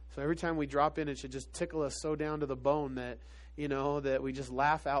every time we drop in, it should just tickle us so down to the bone that, that we just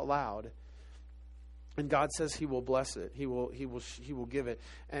laugh out loud. And God says he will bless it. He will give it.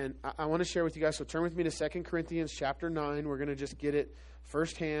 And I want to share with you guys. So turn with me to 2 Corinthians chapter 9. We're going to just get it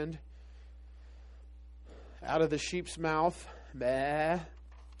firsthand. Out of the sheep's mouth. Bah.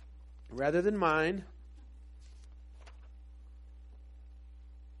 Rather than mine.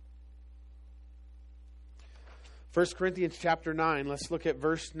 First Corinthians chapter 9. Let's look at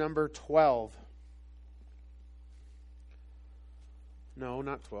verse number 12. No,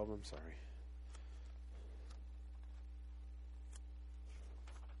 not 12. I'm sorry.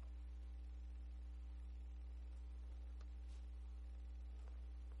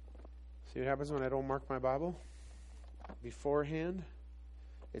 See what happens when I don't mark my Bible beforehand?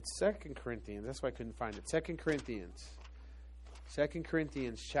 It's 2 Corinthians. That's why I couldn't find it. 2 Corinthians. 2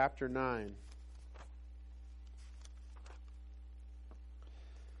 Corinthians chapter 9.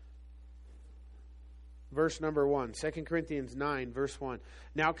 Verse number 1. 2 Corinthians 9, verse 1.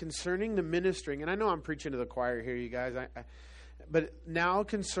 Now concerning the ministering, and I know I'm preaching to the choir here, you guys, but now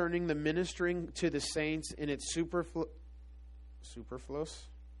concerning the ministering to the saints in its superfluous? Superfluous.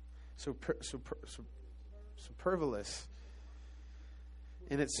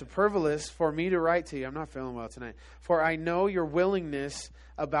 And it's superfluous for me to write to you. I'm not feeling well tonight. For I know your willingness,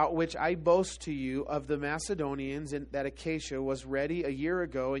 about which I boast to you of the Macedonians, and that Achaia was ready a year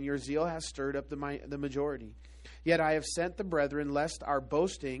ago, and your zeal has stirred up the majority. Yet I have sent the brethren, lest our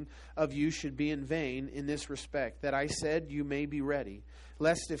boasting of you should be in vain in this respect, that I said you may be ready.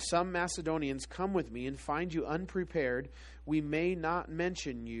 Lest if some Macedonians come with me and find you unprepared, we may not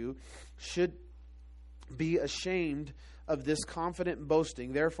mention you, should be ashamed of this confident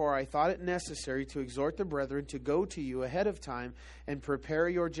boasting. Therefore, I thought it necessary to exhort the brethren to go to you ahead of time and prepare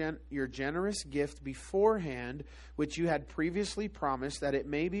your generous gift beforehand, which you had previously promised, that it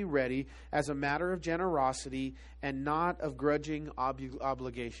may be ready as a matter of generosity and not of grudging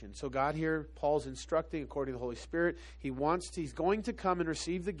obligation. So God here, Paul's instructing according to the Holy Spirit. He's going to come and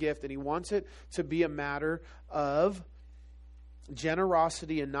receive the gift, and he wants it to be a matter of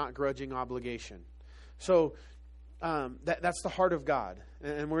generosity and not grudging obligation. So that's the heart of God.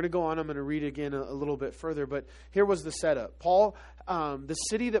 And we're going to go on. I'm going to read again a little bit further. But here was the setup. Paul, the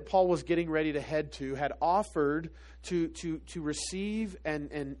city that Paul was getting ready to head to, had offered to receive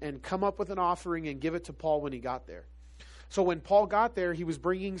and come up with an offering and give it to Paul when he got there. So when Paul got there, he was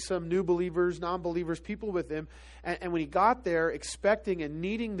bringing some new believers, non-believers, people with him. And when he got there, expecting and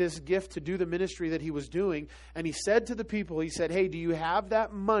needing this gift to do the ministry that he was doing, and he said to the people, he said, hey, do you have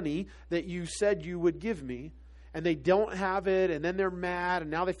that money that you said you would give me? And they don't have it, and then they're mad,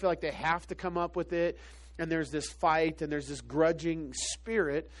 and now they feel like they have to come up with it. And there's this fight, and there's this grudging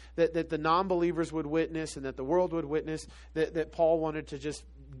spirit that the non-believers would witness and that the world would witness, that Paul wanted to just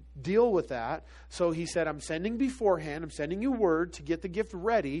deal with that. So he said, I'm sending beforehand, I'm sending you word to get the gift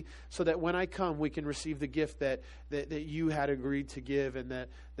ready so that when I come, we can receive the gift that you had agreed to give, and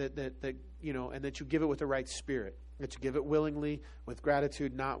that you know, and that you give it with the right spirit, that you give it willingly, with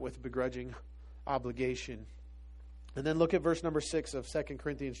gratitude, not with begrudging obligation. And then look at verse number 6 of 2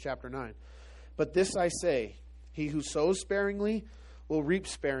 Corinthians chapter 9. But this I say, he who sows sparingly will reap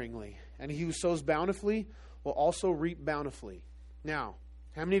sparingly, and he who sows bountifully will also reap bountifully. Now,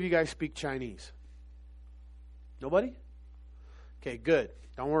 how many of you guys speak Chinese? Nobody? Okay, good.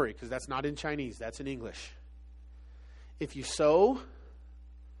 Don't worry, because that's not in Chinese. That's in English. If you sow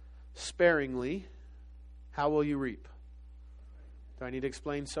sparingly, how will you reap? Do I need to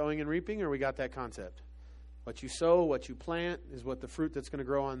explain sowing and reaping, or we got that concept? What you sow, what you plant, is what the fruit that's going to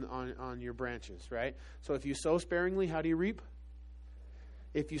grow on your branches, right? So if you sow sparingly, how do you reap?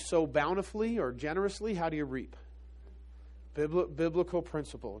 If you sow bountifully or generously, how do you reap? Biblical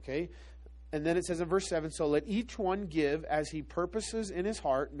principle, okay? And then it says in verse 7, so let each one give as he purposes in his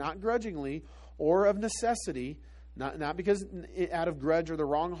heart, not grudgingly or of necessity, not because out of grudge or the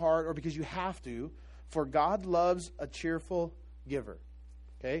wrong heart or because you have to, for God loves a cheerful giver.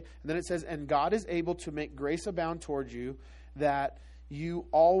 Okay? And then it says, and God is able to make grace abound towards you, that you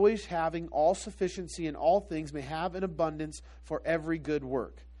always having all sufficiency in all things may have an abundance for every good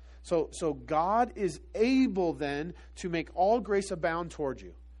work. So God is able then to make all grace abound towards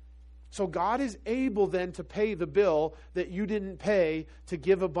you. So God is able then to pay the bill that you didn't pay, to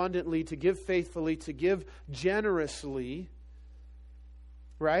give abundantly, to give faithfully, to give generously.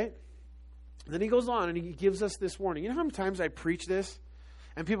 Right? And then he goes on and he gives us this warning. You know how many times I preach this?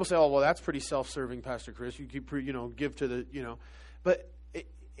 And people say, oh, well, that's pretty self-serving, Pastor Chris. You keep, give to the, But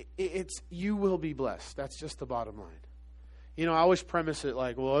it's you will be blessed. That's just the bottom line. I always premise it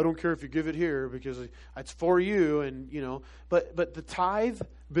like, well, I don't care if you give it here because it's for you. And, But the tithe,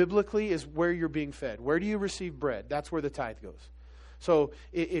 biblically, is where you're being fed. Where do you receive bread? That's where the tithe goes. So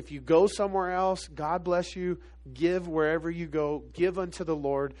if you go somewhere else, God bless you. Give wherever you go. Give unto the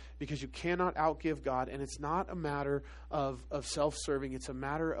Lord, because you cannot outgive God. And it's not a matter of self-serving. It's a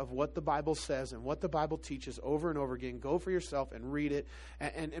matter of what the Bible says and what the Bible teaches over and over again. Go for yourself and read it.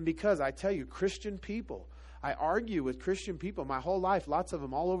 And because I tell you, Christian people, I argue with Christian people my whole life, lots of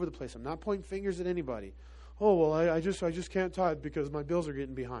them all over the place. I'm not pointing fingers at anybody. Oh, well, I just can't tithe because my bills are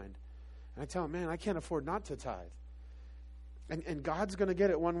getting behind. And I tell them, man, I can't afford not to tithe. And God's going to get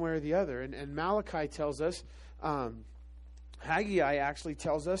it one way or the other. And Malachi tells us, Haggai actually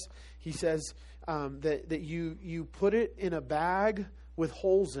tells us, he says that you put it in a bag with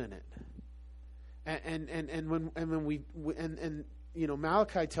holes in it. And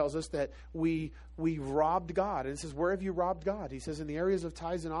Malachi tells us that we robbed God. And it says, where have you robbed God? He says, in the areas of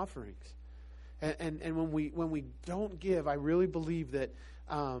tithes and offerings. And when we don't give, I really believe that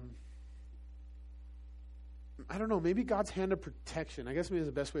I don't know, maybe God's hand of protection, I guess maybe is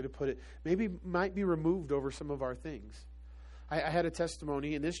the best way to put it, maybe might be removed over some of our things. I had a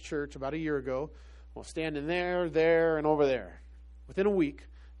testimony in this church about a year ago, well, standing there, and over there. Within a week,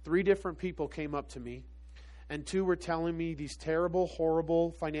 3 different people came up to me, and 2 were telling me these terrible,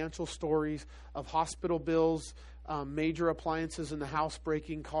 horrible financial stories of hospital bills, major appliances in the house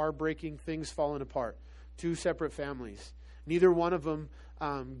breaking, car breaking, things falling apart. 2 separate families. Neither one of them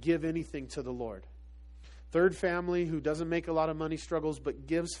give anything to the Lord. Third family who doesn't make a lot of money, struggles, but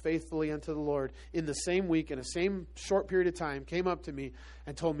gives faithfully unto the Lord. In the same week, in the same short period of time, came up to me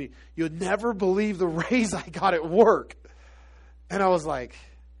and told me, you'd never believe the raise I got at work. And I was like,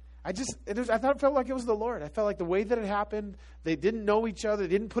 I felt like it was the Lord. I felt like the way that it happened, they didn't know each other, they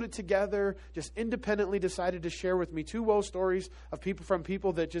didn't put it together, just independently decided to share with me 2 woe stories of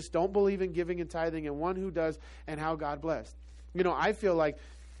people that just don't believe in giving and tithing, and one who does, and how God blessed. I feel like,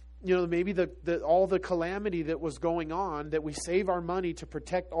 maybe all the calamity that was going on, that we save our money to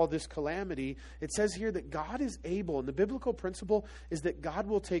protect all this calamity. It says here that God is able, and the biblical principle is that God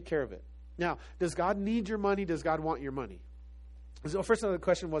will take care of it. Now, does God need your money? Does God want your money? So first, the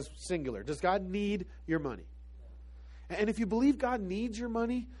question was singular. Does God need your money? And if you believe God needs your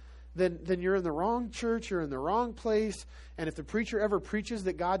money, then you're in the wrong church, you're in the wrong place. And if the preacher ever preaches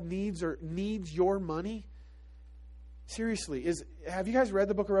that God needs your money, seriously, have you guys read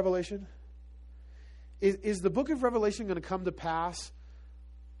the book of Revelation? Is the book of Revelation going to come to pass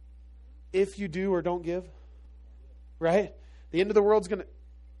if you do or don't give? Right? The end of the world's going to...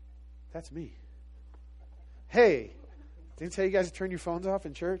 That's me. Hey, didn't I tell you guys to turn your phones off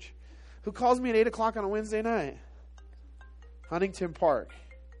in church? Who calls me at 8 o'clock on a Wednesday night? Huntington Park.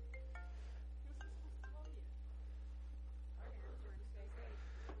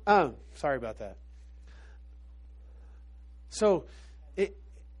 Sorry about that. So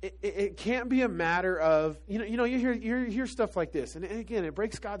it can't be a matter of, you hear stuff like this. And again, it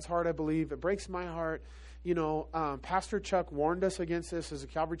breaks God's heart, I believe. It breaks my heart. Pastor Chuck warned us against this as a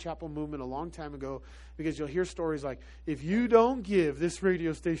Calvary Chapel movement a long time ago, because you'll hear stories like, if you don't give, this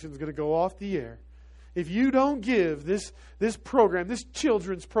radio station is going to go off the air. If you don't give, this program, this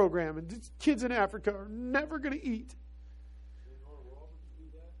children's program, and these kids in Africa are never going to eat.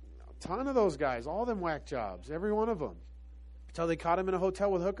 A ton of those guys, all them whack jobs, every one of them. Until they caught him in a hotel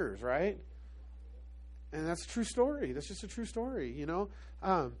with hookers, right? And that's a true story. That's just a true story,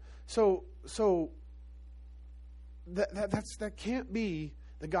 So that can't be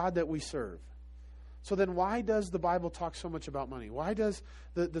the God that we serve. So then why does the Bible talk so much about money? Why does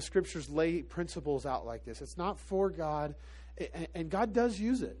the Scriptures lay principles out like this? It's not for God, and God does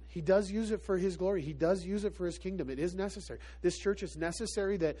use it. He does use it for His glory. He does use it for His kingdom. It is necessary. This church is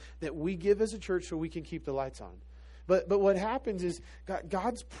necessary that we give as a church so we can keep the lights on. But what happens is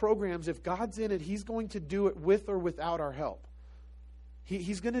God's programs, if God's in it, He's going to do it with or without our help.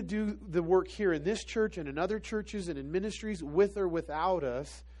 He's going to do the work here in this church and in other churches and in ministries with or without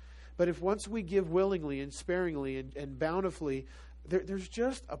us. But if once we give willingly and sparingly and bountifully, there's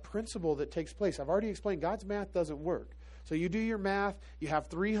just a principle that takes place. I've already explained God's math doesn't work. So you do your math, you have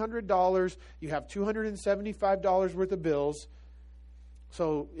 $300, you have $275 worth of bills.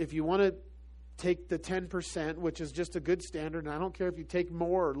 So if you want to take the 10%, which is just a good standard, and I don't care if you take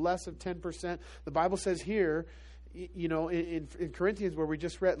more or less of 10%. The Bible says here, in Corinthians where we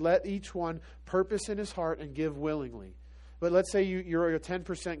just read, let each one purpose in his heart and give willingly. But let's say you're a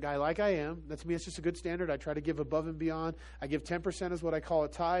 10% guy like I am. That's me. It's just a good standard. I try to give above and beyond. I give 10% is what I call a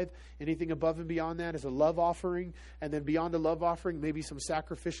tithe. Anything above and beyond that is a love offering. And then beyond a love offering, maybe some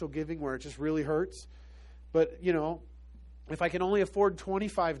sacrificial giving where it just really hurts. But, if I can only afford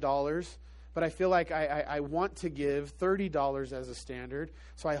 $25, but I feel like I want to give $30 as a standard,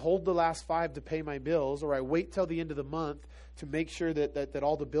 so I hold the last $5 to pay my bills, or I wait till the end of the month to make sure that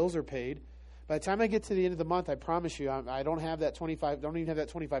all the bills are paid. By the time I get to the end of the month, I promise you, I don't have that don't even have that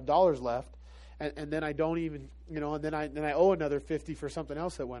 $25 left, and then I don't even, and then I owe another $50 for something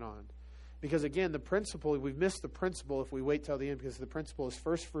else that went on, because again, the principle, we've missed the principle if we wait till the end, because the principle is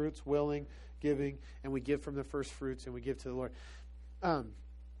first fruits, willing, giving, and we give from the first fruits and we give to the Lord.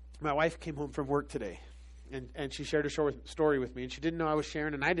 My wife came home from work today, and she shared a story with me, and she didn't know I was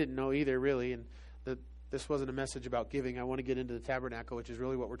sharing, and I didn't know either, really, and this wasn't a message about giving. I want to get into the tabernacle, which is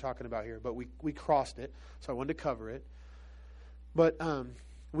really what we're talking about here, but we crossed it, so I wanted to cover it. But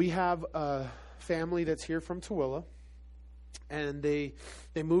we have a family that's here from Tooele, and they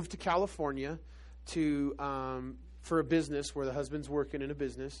moved to California for a business where the husband's working in a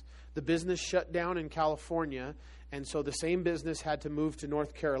business. The business shut down in California, and so the same business had to move to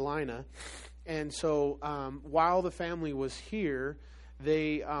North Carolina. And so while the family was here,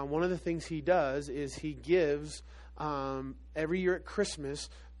 one of the things he does is he gives every year at Christmas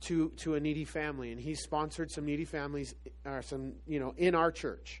to a needy family, and he's sponsored some needy families, in our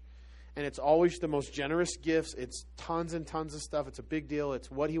church. And it's always the most generous gifts. It's tons and tons of stuff. It's a big deal. It's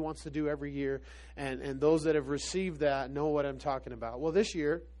what he wants to do every year. And those that have received that know what I'm talking about. Well, this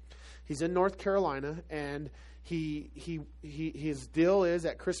year, he's in North Carolina, and his deal is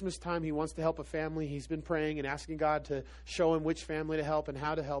at Christmas time he wants to help a family. He's been praying and asking God to show him which family to help and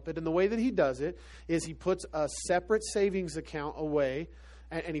how to help it. And the way that he does it is he puts a separate savings account away,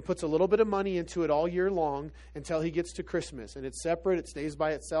 and he puts a little bit of money into it all year long until he gets to Christmas. And it's separate, it stays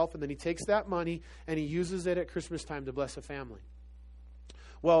by itself, and then he takes that money and he uses it at Christmas time to bless a family.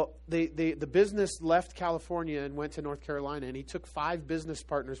 Well, the business left California and went to North Carolina, and he took 5 business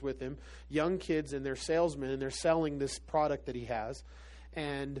partners with him, young kids, and they're salesmen, and they're selling this product that he has.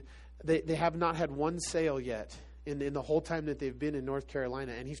 And they have not had one sale yet in the whole time that they've been in North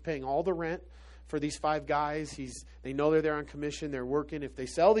Carolina. And he's paying all the rent for these 5 guys. They know they're there on commission. They're working. If they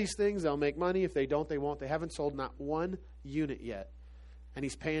sell these things, they'll make money. If they don't, they won't. They haven't sold not one unit yet. And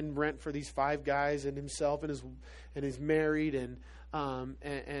he's paying rent for these 5 guys and himself, and he's married, and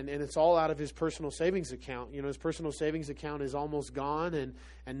it's all out of his personal savings account. You know, his personal savings account is almost gone,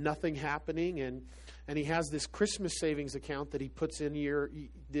 and nothing happening. And he has this Christmas savings account that he puts in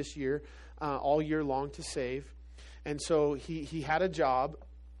this year, all year long to save. And so he had a job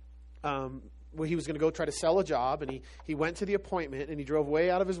where he was going to go try to sell a job, and he went to the appointment, and he drove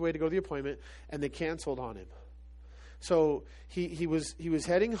way out of his way to go to the appointment, and they canceled on him. So he was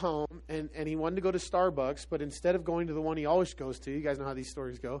heading home, and he wanted to go to Starbucks, but instead of going to the one he always goes to, you guys know how these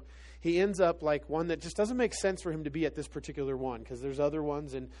stories go, he ends up like one that just doesn't make sense for him to be at this particular one, because there's other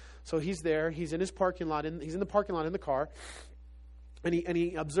ones. And so he's there, he's in his parking lot, he's in the parking lot in the car, and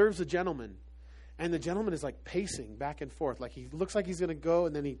he observes a gentleman. And the gentleman is like pacing back and forth, like he looks like he's going to go,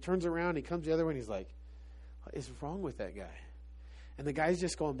 and then he turns around, he comes the other way, and he's like, what is wrong with that guy? And the guy's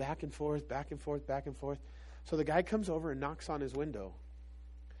just going back and forth, back and forth, back and forth. So the guy comes over and knocks on his window.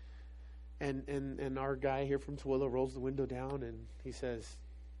 And our guy here from Tooele rolls the window down, and he says,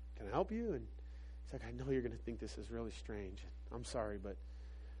 can I help you? And he's like, I know you're going to think this is really strange. I'm sorry, but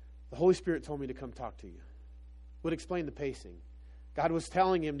the Holy Spirit told me to come talk to you. Would explain the pacing. God was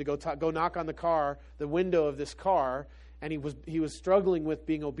telling him to go knock on the window of this car, and he was struggling with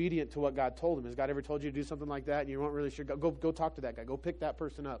being obedient to what God told him. Has God ever told you to do something like that and you weren't really sure? Go talk to that guy. Go pick that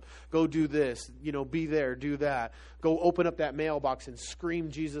person up. Go do this. You know, be there. Do that. Go open up that mailbox and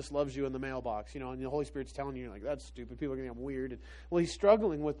scream Jesus loves you in the mailbox. You know, and the Holy Spirit's telling you, you're like, that's stupid. People are going to get weird. And, well, he's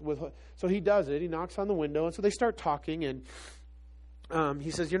struggling with so he does it. He knocks on the window, and so they start talking, and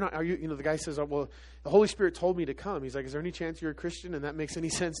he says, the guy says, oh, well, the Holy Spirit told me to come. He's like, is there any chance you're a Christian and that makes any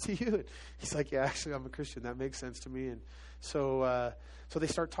sense to you? And he's like, yeah, actually, I'm a Christian. That makes sense to me. And so they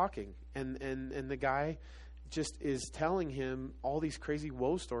start talking, and the guy just is telling him all these crazy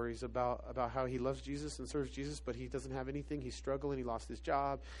woe stories about how he loves Jesus and serves Jesus, but he doesn't have anything. He's struggling. He lost his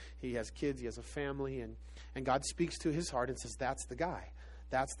job. He has kids. He has a family. And God speaks to his heart and says, that's the guy.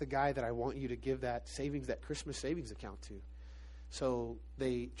 That's the guy that I want you to give that Christmas savings account to. So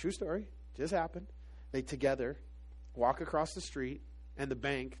true story, just happened. They together walk across the street, and the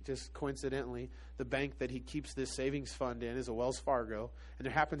bank, just coincidentally, the bank that he keeps this savings fund in is a Wells Fargo, and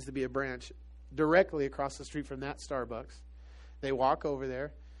there happens to be a branch directly across the street from that Starbucks. They walk over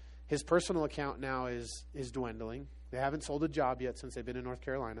there. His personal account now is dwindling. They haven't sold a job yet since they've been in North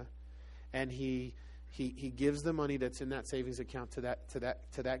Carolina, and he gives the money that's in that savings account to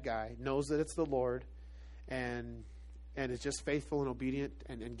that guy, knows that it's the Lord, and is just faithful and obedient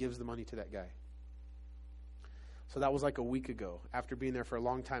and gives the money to that guy. So that was like a week ago, after being there for a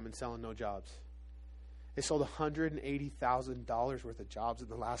long time and selling no jobs. They sold $180,000 worth of jobs in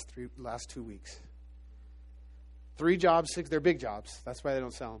the last 2 weeks. 3 jobs, 6, they're big jobs. That's why they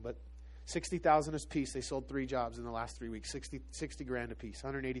don't sell them. But $60,000 a piece, they sold 3 jobs in the last 3 weeks. $60,000 a piece,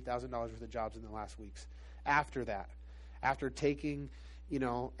 $180,000 worth of jobs in the last weeks. After that, after taking,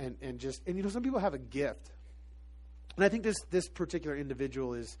 and some people have a gift. And I think this particular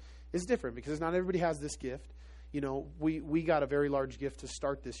individual is different, because not everybody has this gift. You know, we got a very large gift to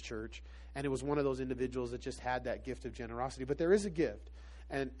start this church, and it was one of those individuals that just had that gift of generosity. But there is a gift,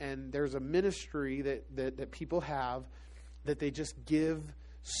 and there's a ministry that people have that they just give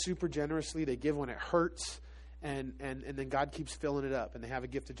super generously. They give when it hurts, and then God keeps filling it up. And they have a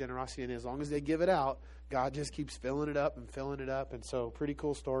gift of generosity, and as long as they give it out, God just keeps filling it up and filling it up. And so, pretty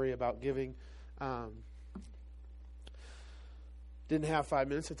cool story about giving. Didn't have 5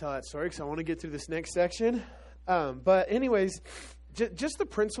 minutes to tell that story because I want to get through this next section. But anyways, just the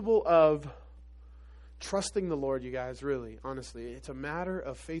principle of trusting the Lord, you guys, really, honestly. It's a matter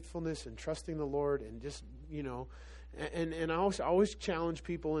of faithfulness and trusting the Lord, and just, and I always challenge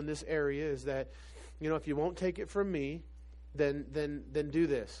people in this area is that, if you won't take it from me, then do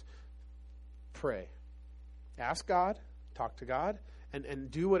this. Pray. Ask God, talk to God,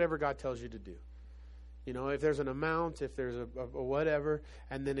 and do whatever God tells you to do. If there's an amount, if there's a whatever,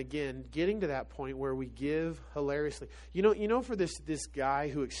 and then again, getting to that point where we give hilariously. For this guy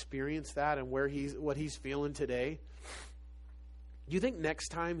who experienced that and what he's feeling today, do you think next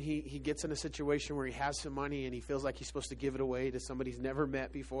time he gets in a situation where he has some money and he feels like he's supposed to give it away to somebody he's never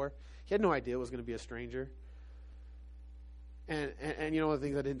met before? He had no idea it was going to be a stranger. And one of the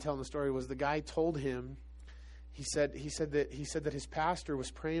things I didn't tell in the story was the guy told him, he said that his pastor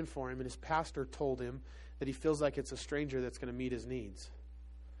was praying for him, and his pastor told him that he feels like it's a stranger that's going to meet his needs.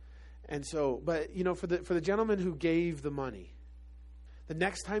 And so, but for the gentleman who gave the money, the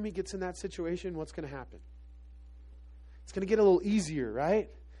next time he gets in that situation, what's going to happen? It's going to get a little easier, right?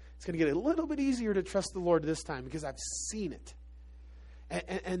 It's going to get a little bit easier to trust the Lord this time because I've seen it.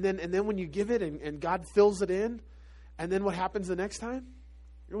 And then when you give it and God fills it in, and then what happens the next time?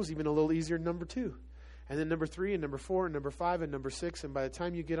 It was even a little easier than number 2. And then number 3 and number 4 and number 5 and number 6. And by the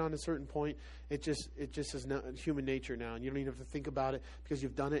time you get on a certain point, it just is human nature now. And you don't even have to think about it because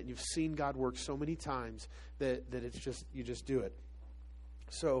you've done it and you've seen God work so many times that it's just, you just do it.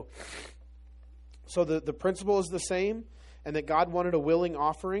 So the principle is the same, and that God wanted a willing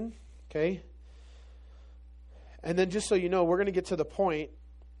offering, okay? And then just so you know, we're going to get to the point,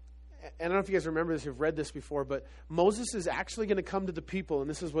 and I don't know if you guys remember this, you've read this before, but Moses is actually going to come to the people, and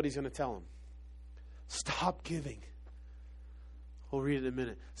this is what he's going to tell them. Stop giving. We'll read it in a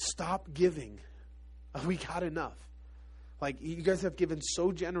minute. Stop giving. We got enough. Like, you guys have given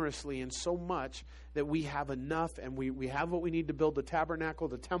so generously and so much that we have enough, and we have what we need to build the tabernacle,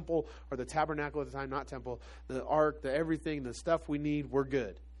 the temple, or the tabernacle at the time, not temple, the ark, the everything, the stuff we need, we're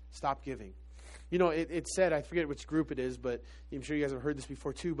good. Stop giving. It said, I forget which group it is, but I'm sure you guys have heard this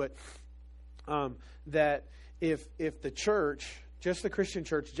before too, but that if the church, just the Christian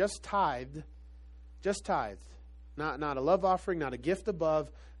church, just tithed, not a love offering, not a gift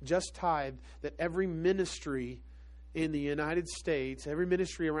above, just tithed, that every ministry in the United States, every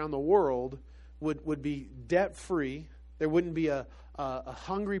ministry around the world would be debt-free. There wouldn't be a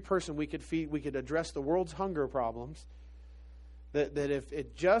hungry person we could feed. We could address the world's hunger problems. That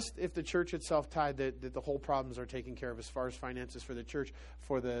if the church itself tithed, that the whole problems are taken care of as far as finances for the church,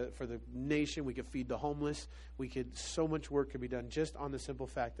 for the nation. We could feed the homeless. So much work could be done just on the simple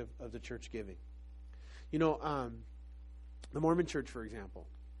fact of the church giving. The Mormon Church, for example,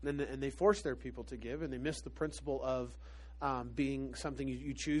 and they force their people to give, and they miss the principle of being something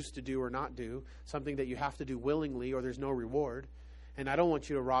you choose to do or not do, something that you have to do willingly or there's no reward. And I don't want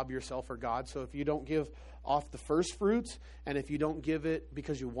you to rob yourself or God. So if you don't give off the first fruits, and if you don't give it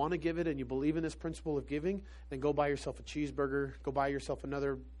because you want to give it and you believe in this principle of giving, then go buy yourself a cheeseburger, go buy yourself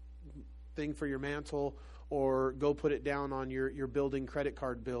another thing for your mantle, or go put it down on your building credit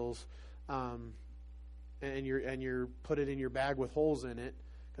card bills, and you're put it in your bag with holes in it,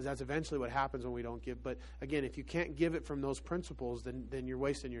 because that's eventually what happens when we don't give. But again, if you can't give it from those principles, then you're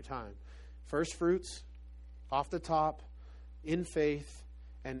wasting your time. First fruits, off the top, in faith,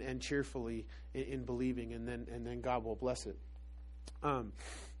 and cheerfully in believing, and then God will bless it. What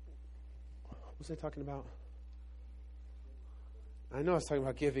was I talking about? I know I was talking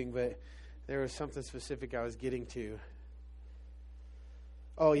about giving, but there was something specific I was getting to.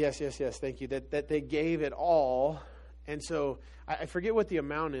 Oh, yes, thank you. That they gave it all. And so I forget what the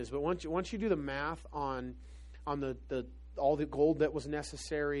amount is, but once you do the math on the all the gold that was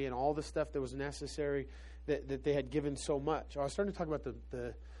necessary and all the stuff that was necessary, that they had given so much. I was starting to talk about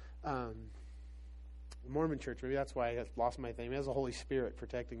the Mormon Church. Maybe that's why I lost my thing. It has the Holy Spirit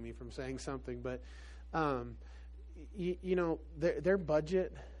protecting me from saying something. But their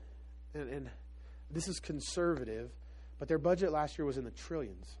budget, and this is conservative, but their budget last year was in the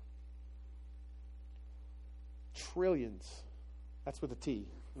trillions. Trillions. That's with a T.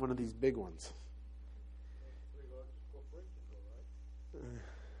 One of these big ones.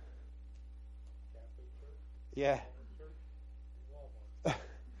 Yeah.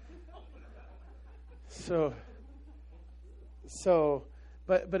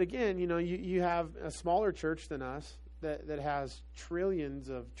 But again, you have a smaller church than us that has trillions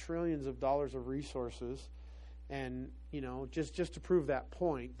of dollars of resources, and just to prove that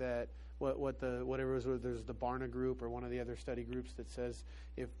point that whatever it was, there's the Barna Group or one of the other study groups that says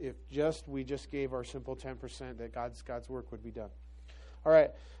if we just gave our simple 10%, that God's work would be done. All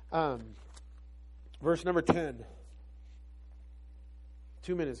right. Verse number 10.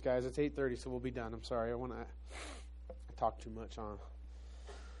 2 minutes, guys. It's 8:30, so we'll be done. I'm sorry. I talk too much on.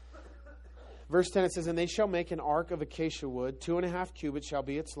 Verse 10, it says, "And they shall make an ark of acacia wood. 2.5 cubits shall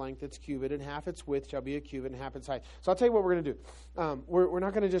be its length, its cubit, and half its width shall be a cubit, and half its height." So I'll tell you what we're going to do. We're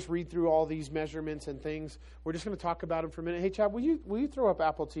not going to just read through all these measurements and things. We're just going to talk about them for a minute. Hey, Chad, will you throw up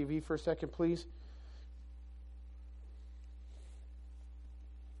Apple TV for a second, please?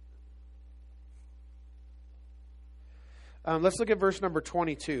 Let's look at verse number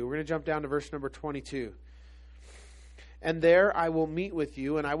 22. We're going to jump down to verse number 22. "And there I will meet with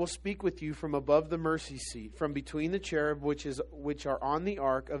you, and I will speak with you from above the mercy seat, from between the cherub which are on the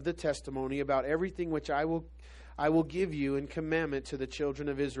ark of the testimony, about everything which I will give you in commandment to the children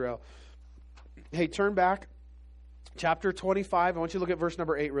of Israel." Hey, turn back chapter 25, I want you to look at verse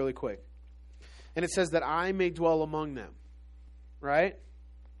number 8 really quick. And it says that I may dwell among them. Right?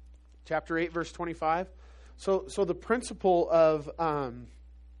 Chapter 8, verse 25. So the principle of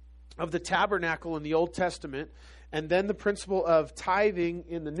the tabernacle in the Old Testament, and then the principle of tithing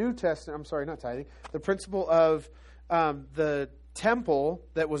in the New Testament, I'm sorry, not tithing, the principle of the temple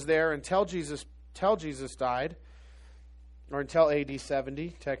that was there until Jesus died, or until AD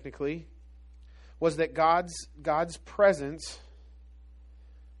 70, technically, was that God's presence,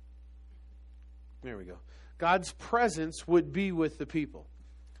 there we go, God's presence would be with the people.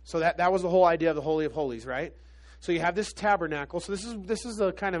 So that was the whole idea of the Holy of Holies, right? So you have this tabernacle. So this is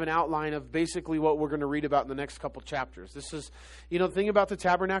a kind of an outline of basically what we're going to read about in the next couple chapters. This is, the thing about the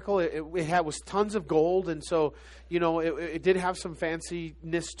tabernacle, it was tons of gold, and so, it did have some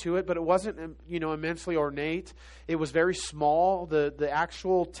fanciness to it, but it wasn't, immensely ornate. It was very small. The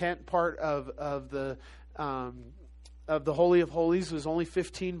actual tent part of the Holy of Holies was only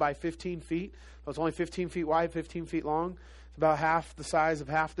 15 by 15 feet. So it's only 15 feet wide, 15 feet long. It's about half the size of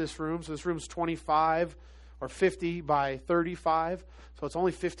half this room. So this room's 25 or 50 by 35. So it's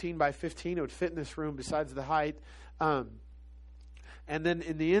only 15 by 15. It would fit in this room besides the height. And then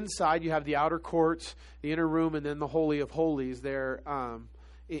in the inside, you have the outer courts, the inner room, and then the Holy of Holies there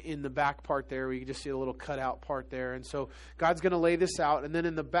in the back part there. We can just see a little cutout part there. And so God's going to lay this out. And then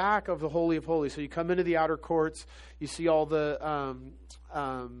in the back of the Holy of Holies, so you come into the outer courts, you see all the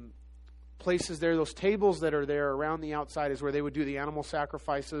places there, those tables that are there around the outside is where they would do the animal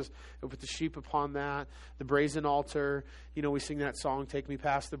sacrifices. They would put the sheep upon that, the brazen altar. We sing that song, "Take me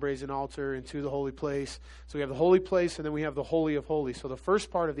past the brazen altar into the holy place." So we have the holy place, and then we have the Holy of Holies. So the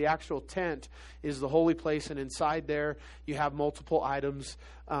first part of the actual tent is the holy place, and inside there you have multiple items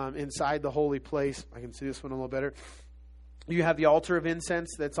inside the holy place. I can see this one a little better. You have the altar of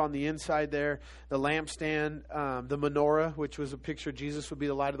incense that's on the inside there, the lampstand, the menorah, which was a picture of Jesus would be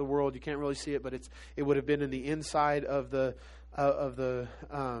the light of the world. You can't really see it, but it would have been in the inside of the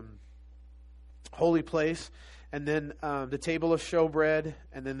holy place. And then the table of showbread,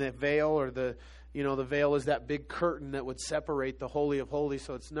 and then the veil, or the veil is that big curtain that would separate the Holy of Holies.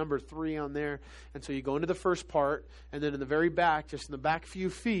 So it's number 3 on there. And so you go into the first part, and then in the very back, just in the back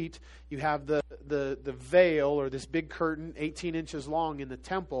few feet, you have the veil, or this big curtain, 18 inches long in the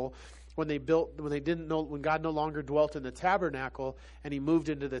temple. When God no longer dwelt in the tabernacle and he moved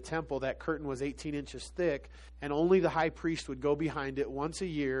into the temple, that curtain was 18 inches thick, and only the high priest would go behind it once a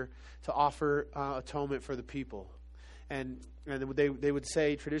year to offer atonement for the people. And they would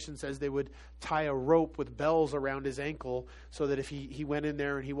say, tradition says, they would tie a rope with bells around his ankle so that if he went in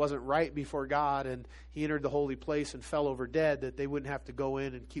there and he wasn't right before God and he entered the holy place and fell over dead, that they wouldn't have to go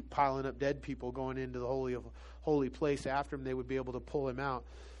in and keep piling up dead people going into the holy place after him. They would be able to pull him out.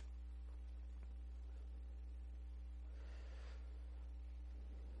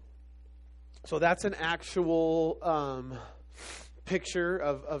 So that's an actual picture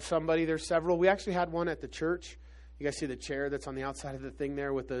of somebody. There's several. We actually had one at the church. You guys see the chair that's on the outside of the thing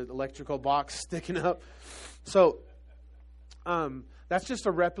there with the electrical box sticking up? So that's just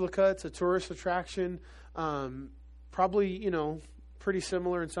a replica. It's a tourist attraction. Probably, pretty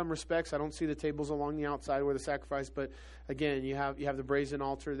similar in some respects. I don't see the tables along the outside where the sacrifice, but again, you have the brazen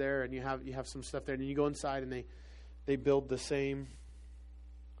altar there, and you have some stuff there. And you go inside, and they build the same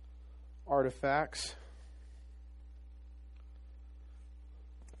artifacts.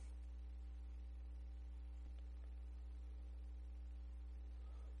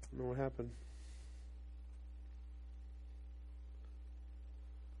 I don't know what happened.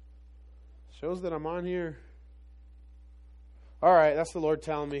 Shows that I'm on here. All right, that's the Lord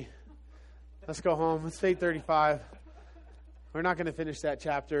telling me. Let's go home. It's 8:35. We're not going to finish that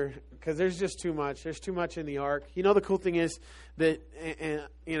chapter because there's just too much. There's too much in the ark. The cool thing is that,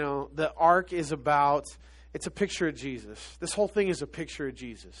 the ark is it's a picture of Jesus. This whole thing is a picture of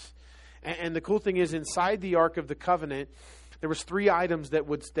Jesus. And the cool thing is, inside the Ark of the Covenant, there was 3 items that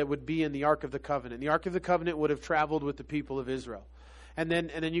would be in the Ark of the Covenant. The Ark of the Covenant would have traveled with the people of Israel. And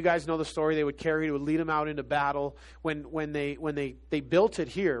then you guys know the story. They would lead them out into battle. When they built it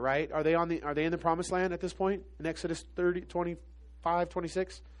here, right? Are they in the Promised Land at this point? In Exodus 30, 25,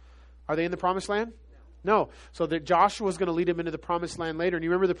 26? Are they in the Promised Land? No. So that Joshua was going to lead them into the Promised Land later. And you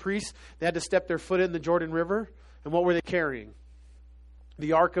remember the priests? They had to step their foot in the Jordan River. And what were they carrying?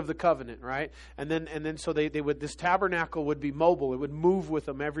 The Ark of the Covenant, right? And then so this tabernacle would be mobile. It would move with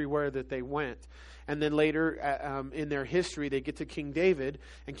them everywhere that they went. And then later in their history, they get to King David,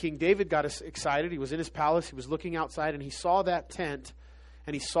 and King David got excited. He was in his palace. He was looking outside, and he saw that tent,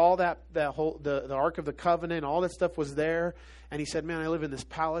 and he saw that whole the Ark of the Covenant, all that stuff was there, and he said, man, I live in this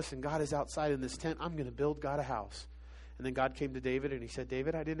palace and God is outside in this tent. I'm going to build God a house. And then God came to David and he said,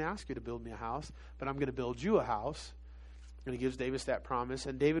 David, I didn't ask you to build me a house, but I'm going to build you a house. And he gives David that promise.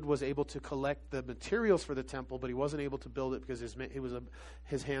 And David was able to collect the materials for the temple, but he wasn't able to build it because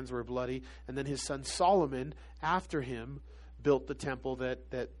his hands were bloody. And then his son Solomon, after him, built the temple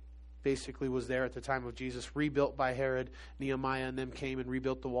that basically was there at the time of Jesus, rebuilt by Herod. Nehemiah and them came and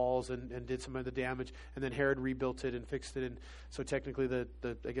rebuilt the walls and did some of the damage. And then Herod rebuilt it and fixed it. And so technically,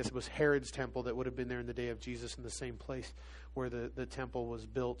 I guess it was Herod's temple that would have been there in the day of Jesus in the same place where the temple was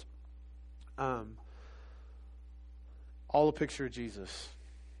built. All a picture of Jesus.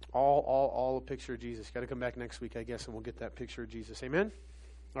 All a picture of Jesus. Got to come back next week, I guess, and we'll get that picture of Jesus. Amen?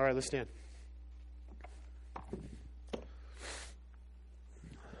 All right, let's stand.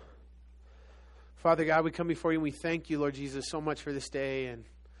 Father God, we come before you and we thank you, Lord Jesus, so much for this day. And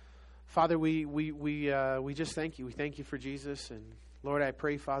Father, we just thank you. We thank you for Jesus. And Lord, I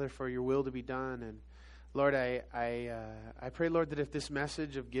pray, Father, for your will to be done. And Lord, I pray, Lord, that if this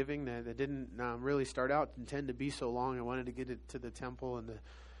message of giving that didn't really start out intend to be so long, I wanted to get it to the temple and the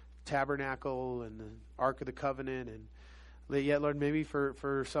tabernacle and the Ark of the Covenant. And yet, Lord, maybe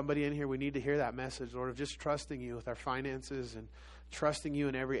for somebody in here, we need to hear that message, Lord, of just trusting you with our finances and trusting you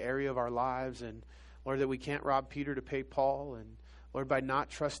in every area of our lives. And Lord, that we can't rob Peter to pay Paul. And Lord, by not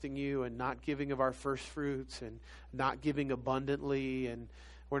trusting you and not giving of our first fruits and not giving abundantly, and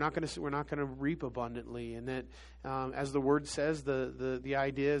we're not going to reap abundantly. And that, as the word says, the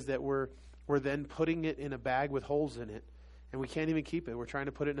idea is that we're then putting it in a bag with holes in it, and we can't even keep it. We're trying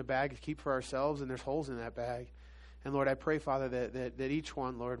to put it in a bag to keep for ourselves, and there's holes in that bag. And Lord, I pray, Father, that each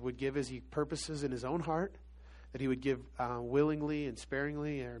one, Lord, would give as he purposes in his own heart, that he would give willingly and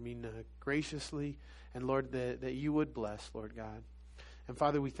sparingly, graciously, and Lord, that you would bless, Lord God. And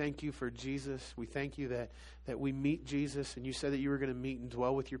Father, we thank you for Jesus. We thank you that we meet Jesus, and you said that you were going to meet and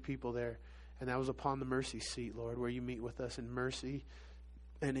dwell with your people there. And that was upon the mercy seat, Lord, where you meet with us in mercy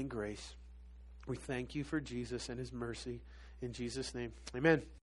and in grace. We thank you for Jesus and his mercy. In Jesus' name, amen.